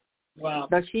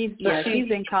 But she's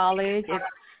in college.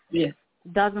 It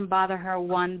doesn't bother her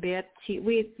one bit.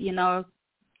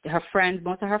 Her friends,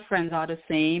 most of her friends are the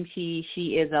same.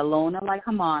 She is a loner like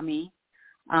her mommy.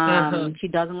 She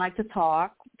doesn't like to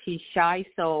talk. She's shy,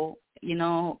 so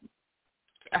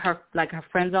her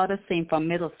friends are the same from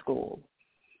middle school.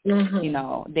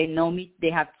 They know me. They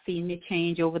have seen me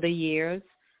change over the years.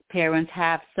 Parents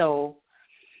have, so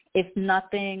it's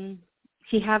nothing.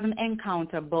 She haven't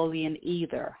encountered bullying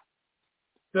either.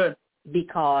 Good.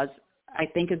 Because I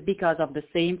think it's because of the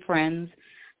same friends,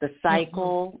 the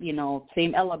cycle,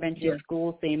 same elementary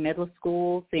school, same middle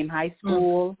school, same high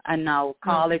school, and now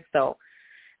college. So,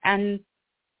 and,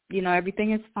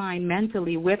 everything is fine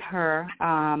mentally with her.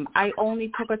 I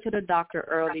only took her to the doctor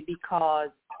early because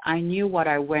I knew what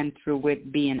I went through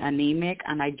with being anemic,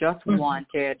 and I just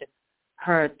wanted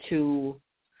her to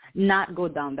not go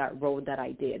down that road that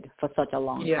I did for such a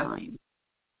long time.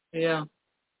 Yeah.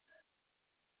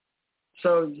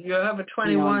 So you have a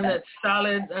 21 that's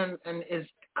solid and is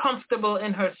comfortable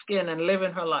in her skin and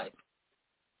living her life.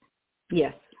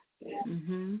 Yes.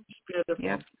 Beautiful.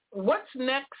 Yeah. What's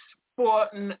next for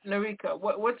Narieca?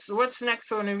 What's next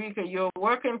for Narieca? You're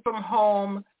working from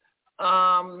home.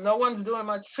 No one's doing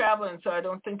much traveling, so I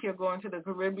don't think you're going to the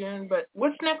Caribbean. But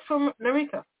what's next for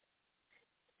Narieca?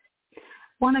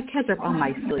 Want to catch up on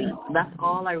my sleep. That's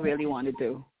all I really want to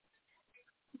do.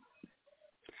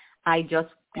 I just,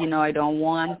 I don't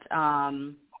want.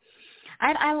 I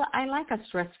like a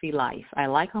stress-free life. I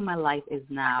like how my life is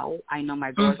now. I know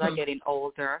my girls are getting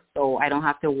older, so I don't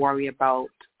have to worry about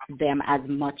them as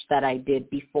much that I did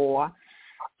before.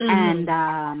 And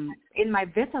in my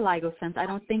vitiligo sense, I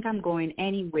don't think I'm going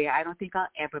anywhere. I don't think I'll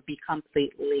ever be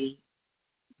completely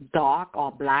dark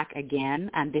or black again,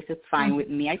 and this is fine with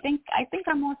me. I think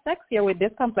I'm more sexier with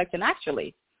this complexion,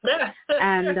 actually.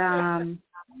 And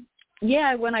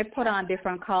when I put on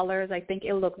different colors, I think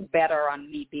it looks better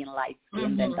on me being light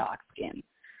skin than dark skin.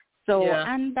 So,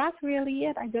 and that's really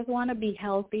it. I just want to be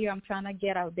healthier. I'm trying to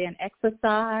get out there and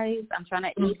exercise. I'm trying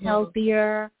to eat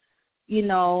healthier, you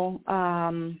know,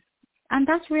 and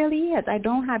that's really it. I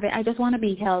don't have it. I just want to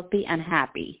be healthy and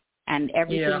happy, and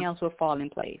everything else will fall in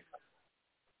place.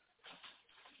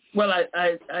 Well,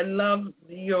 I love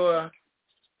your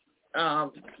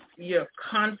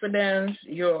confidence,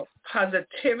 your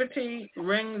positivity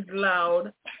rings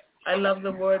loud. I love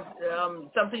the word,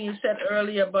 something you said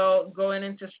earlier about going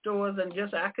into stores and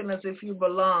just acting as if you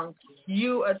belong.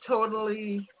 You are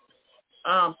totally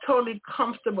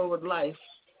comfortable with life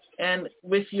and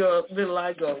with your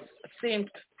vitiligo. Seems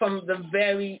from the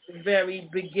very, very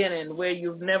beginning, where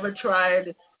you've never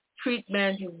tried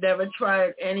treatment, you've never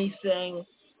tried anything.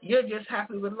 You're just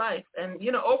happy with life. And,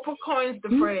 you know, Oprah coins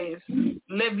the phrase,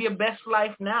 live your best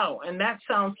life now. And that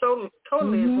sounds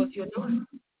totally is what you're doing.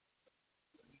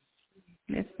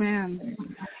 Yes, ma'am.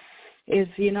 Is,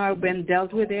 you know, I've been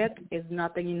dealt with it. It's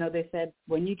nothing, you know, they said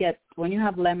when you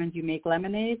have lemons, you make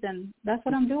lemonade, and that's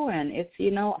what I'm doing. It's,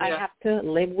 you know, I have to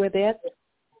live with it,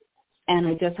 and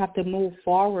I just have to move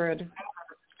forward.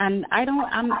 And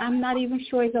I'm not even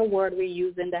sure it's a word we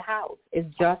use in the house.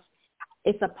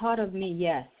 It's a part of me,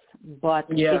 yes, but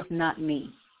it's not me.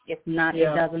 It's not,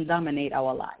 it doesn't dominate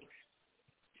our life.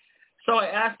 So I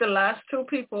asked the last two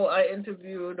people I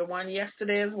interviewed, the one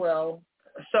yesterday as well.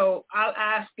 So I'll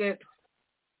ask it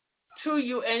to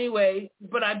you anyway,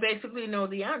 but I basically know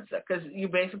the answer because you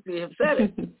basically have said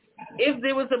it. If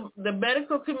there was the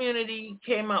medical community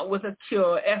came out with a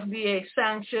cure, FDA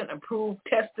sanctioned, approved,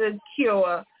 tested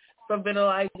cure for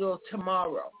vitiligo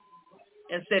tomorrow,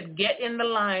 and said, get in the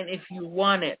line if you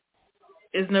want it,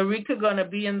 is Narieca going to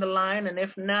be in the line? And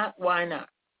if not, why not?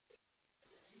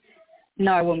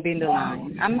 No, I won't be in the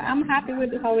line. I'm happy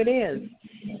with how it is.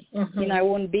 You know, I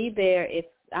won't be there.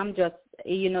 I'm just,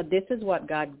 you know, this is what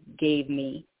God gave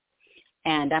me,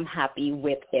 and I'm happy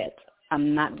with it.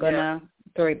 I'm not going to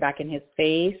throw it back in his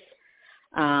face.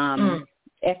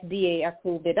 FDA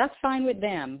approved it. That's fine with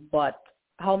them, but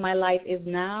how my life is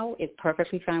now is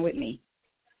perfectly fine with me.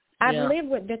 I've lived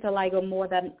with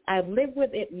vitiligo I've lived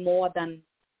with it more than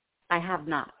I have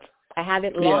not. I have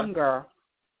it longer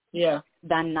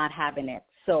than not having it.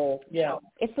 So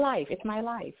it's life. It's my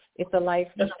life. It's a life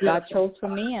God chose for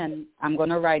me, and I'm going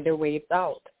to ride the waves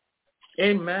out.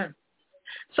 Amen.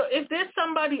 So if there's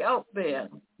somebody out there,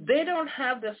 they don't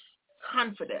have this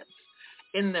confidence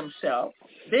in themselves.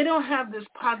 They don't have this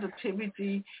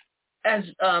positivity as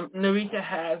Narieca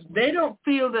has. They don't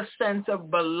feel the sense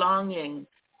of belonging.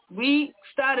 We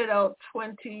started out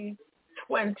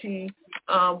 2020.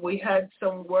 We had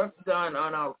some work done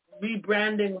on our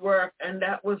rebranding work, and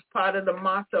that was part of the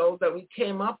motto that we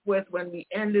came up with when we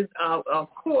ended our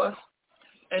course,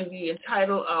 and we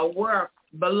entitled our work,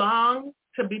 Belong.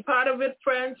 To be part of it,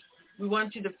 friends, we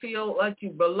want you to feel like you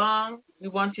belong. We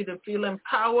want you to feel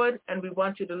empowered, and we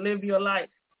want you to live your life.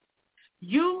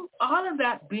 All of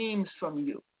that beams from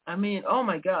you. I mean, oh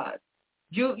my God.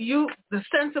 The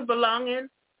sense of belonging,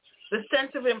 the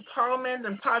sense of empowerment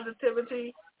and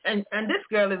positivity, and this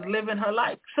girl is living her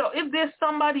life. So if there's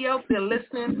somebody out there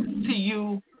listening to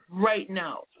you right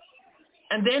now,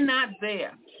 and they're not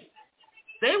there,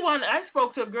 I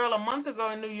spoke to a girl a month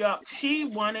ago in New York. She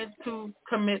wanted to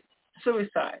commit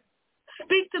suicide.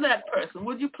 Speak to that person,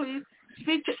 would you please?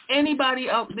 Speak to anybody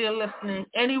out there listening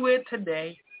anywhere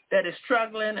today that is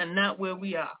struggling and not where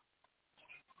we are.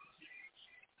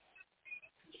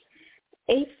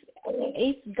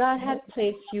 If God had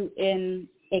placed you in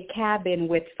a cabin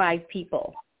with 5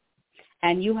 people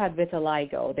and you had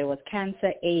vitiligo, there was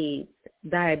cancer, AIDS,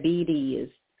 diabetes,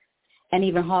 and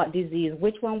even heart disease,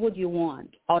 which one would you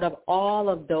want out of all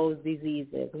of those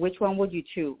diseases? Which one would you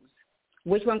choose?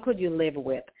 Which one could you live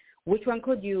with? Which one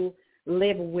could you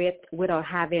live with without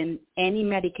having any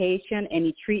medication,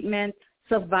 any treatment,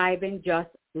 surviving, just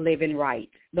living right?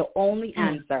 The only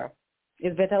answer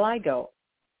is vitiligo.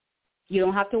 You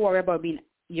don't have to worry about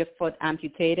your foot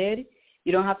amputated.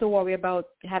 You don't have to worry about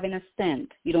having a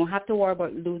stent. You don't have to worry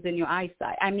about losing your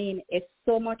eyesight. I mean, it's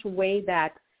so much way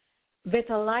that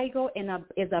vitiligo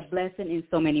is a blessing in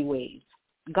so many ways.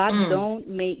 God don't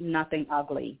make nothing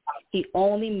ugly. He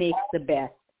only makes the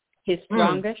best. His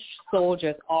strongest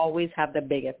soldiers always have the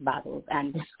biggest battles,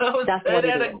 and that's what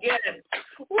it is.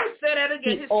 Say that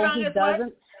again. His strongest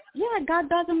what? Yeah, God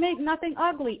doesn't make nothing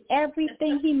ugly.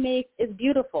 Everything he makes is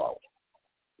beautiful.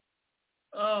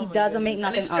 Oh, he doesn't make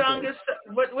nothing ugly.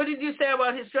 What did you say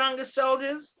about his strongest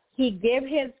soldiers? He gave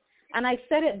and I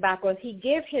said it backwards, he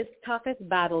gave his toughest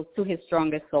battles to his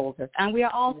strongest soldiers. And we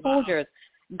are all soldiers.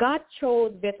 God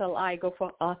chose vitiligo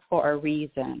for us for a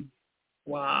reason.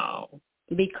 Wow.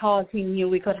 because he knew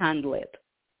we could handle it.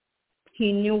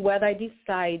 He knew whether I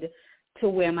decide to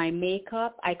wear my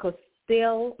makeup, I could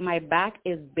still, my back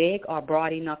is big or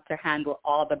broad enough to handle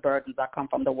all the burdens that come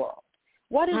from the world.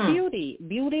 What is beauty?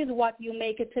 Beauty is what you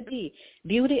make it to be.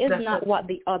 Beauty is not what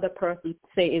the other person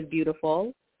say is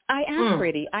beautiful. I am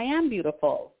pretty. I am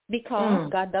beautiful because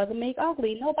God doesn't make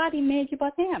ugly. Nobody made you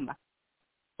but him.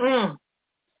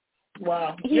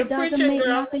 Wow. He doesn't make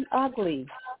nothing ugly.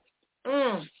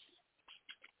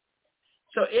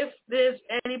 So if there's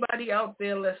anybody out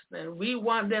there listening, we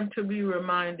want them to be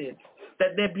reminded that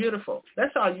they're beautiful.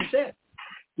 That's all you said.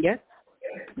 Yes.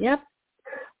 Yep.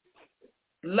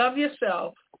 Love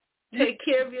yourself. Take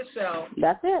care of yourself.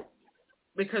 That's it.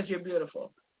 Because you're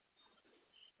beautiful.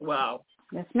 Wow.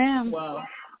 Yes, ma'am. Wow.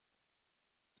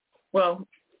 Well,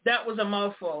 that was a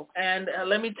mouthful. And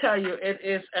let me tell you, it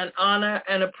is an honor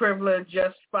and a privilege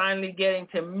just finally getting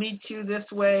to meet you this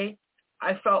way.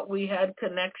 I felt we had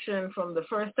connection from the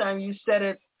first time you said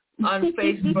it on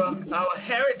Facebook, our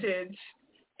heritage,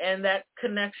 and that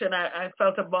connection, I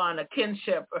felt a bond, a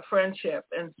kinship, a friendship.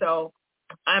 And so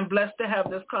I'm blessed to have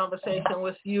this conversation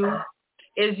with you.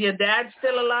 Is your dad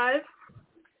still alive?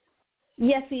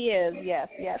 Yes, he is. Yes.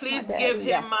 Please give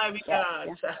him my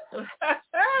regards. Yes.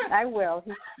 I will.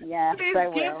 Yes, Please I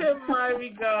will. give him my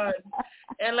regards.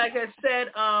 And like I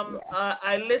said,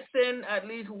 I listen at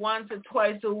least once or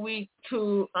twice a week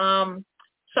to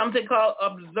something called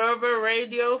Observer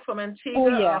Radio from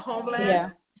Antigua, our homeland. Yeah.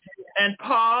 And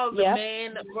Paul, the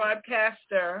main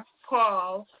broadcaster,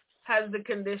 Paul, has the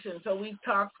condition. So we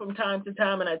talk from time to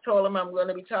time, and I told him I'm going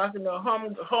to be talking to a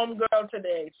home girl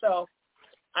today. So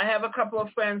I have a couple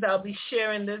of friends I'll be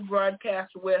sharing this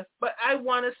broadcast with. But I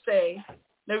want to say,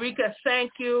 Narieca,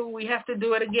 thank you. We have to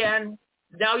do it again.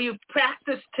 Now you've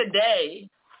practiced today.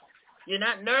 You're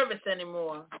not nervous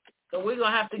anymore. So we're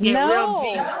going to have to get real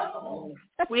deep.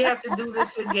 We have to do this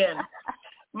again.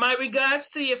 My regards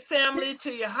to your family, to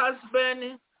your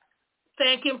husband.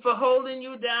 Thank him for holding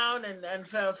you down and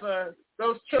for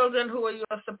those children who are your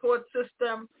support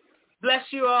system. Bless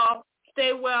you all.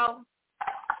 Stay well.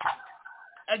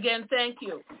 Again, thank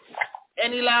you.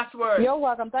 Any last words? You're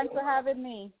welcome. Thanks for having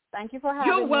me. Thank you for having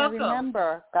me. You're welcome.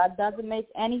 Remember, God doesn't make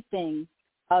anything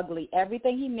ugly.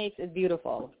 Everything he makes is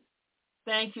beautiful.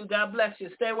 Thank you. God bless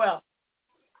you. Stay well.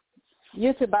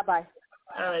 You too. Bye-bye.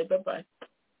 All right. Bye-bye.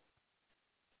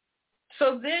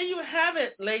 So there you have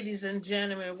it, ladies and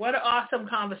gentlemen. What an awesome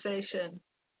conversation.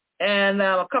 And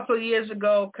a couple of years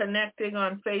ago, connecting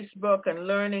on Facebook and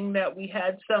learning that we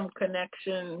had some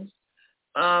connections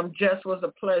just was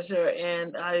a pleasure.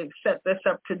 And I set this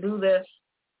up to do this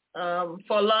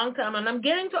for a long time. And I'm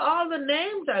getting to all the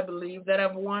names, I believe, that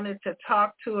I've wanted to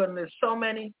talk to. And there's so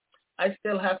many I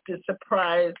still have to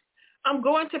surprise. I'm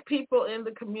going to people in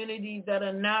the community that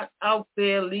are not out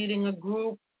there leading a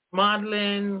group,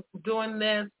 modeling, doing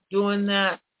this, doing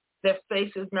that. Their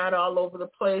face is not all over the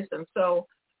place. And so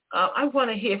I want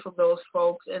to hear from those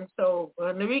folks. And so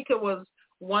Narieca was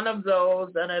one of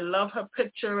those, and I love her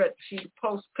picture. She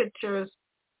posts pictures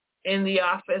in the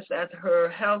office at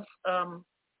her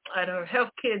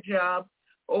healthcare job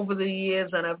over the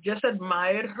years, and I've just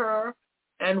admired her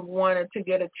and wanted to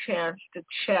get a chance to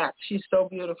chat. She's so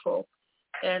beautiful.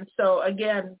 And so,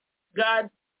 again, God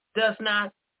does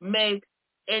not make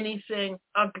anything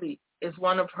ugly is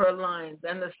one of her lines.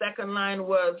 And the second line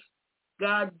was,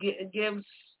 God gives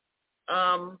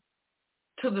to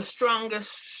the strongest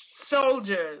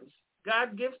soldiers.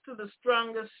 God gives to the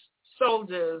strongest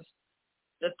soldiers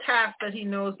the task that he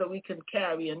knows that we can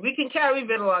carry. And we can carry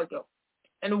vitiligo.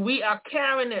 And we are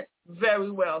carrying it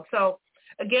very well. So,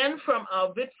 again, from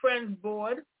our Vit Friends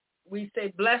board, we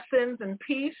say blessings and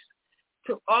peace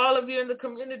to all of you in the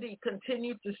community.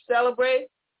 Continue to celebrate.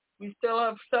 We still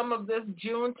have some of this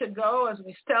June to go as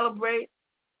we celebrate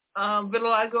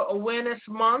Vitiligo Awareness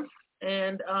Month.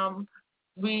 And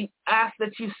we ask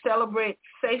that you celebrate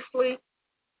safely,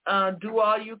 do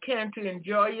all you can to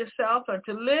enjoy yourself and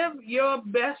to live your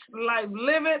best life.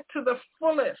 Live it to the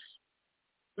fullest.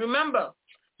 Remember,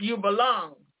 you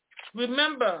belong.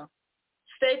 Remember,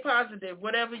 stay positive,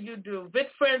 whatever you do.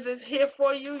 Vit Friends is here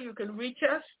for you. You can reach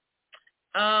us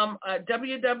at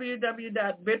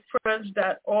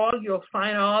www.vitfriends.org. You'll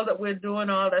find all that we're doing,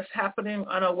 all that's happening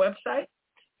on our website.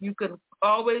 You can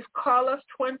always call us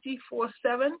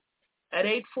 24/7 at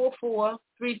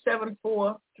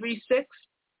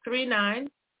 844-374-3639.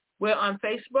 We're on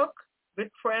Facebook,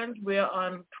 Vit Friends. We're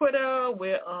on Twitter.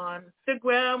 We're on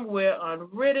Instagram. We're on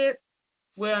Reddit.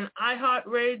 We're on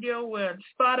iHeartRadio. We're on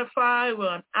Spotify. We're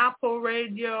on Apple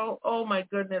Radio. Oh, my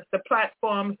goodness. The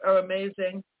platforms are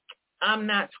amazing. I'm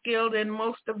not skilled in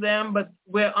most of them, but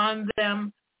we're on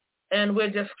them, and we're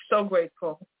just so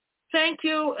grateful. Thank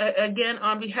you again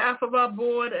on behalf of our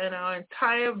board and our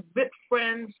entire Vit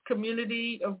Friends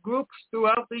community of groups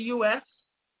throughout the U.S.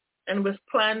 and with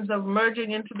plans of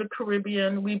merging into the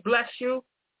Caribbean. We bless you.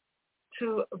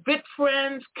 To Vit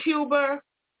Friends, Cuba,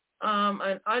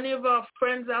 and any of our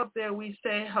friends out there, we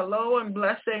say hello and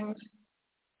blessings.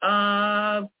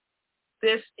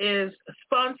 This is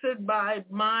sponsored by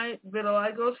my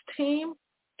Vitiligos team,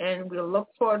 and we'll look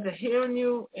forward to hearing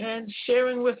you and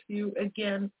sharing with you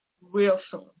again real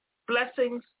soon.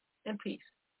 Blessings and peace.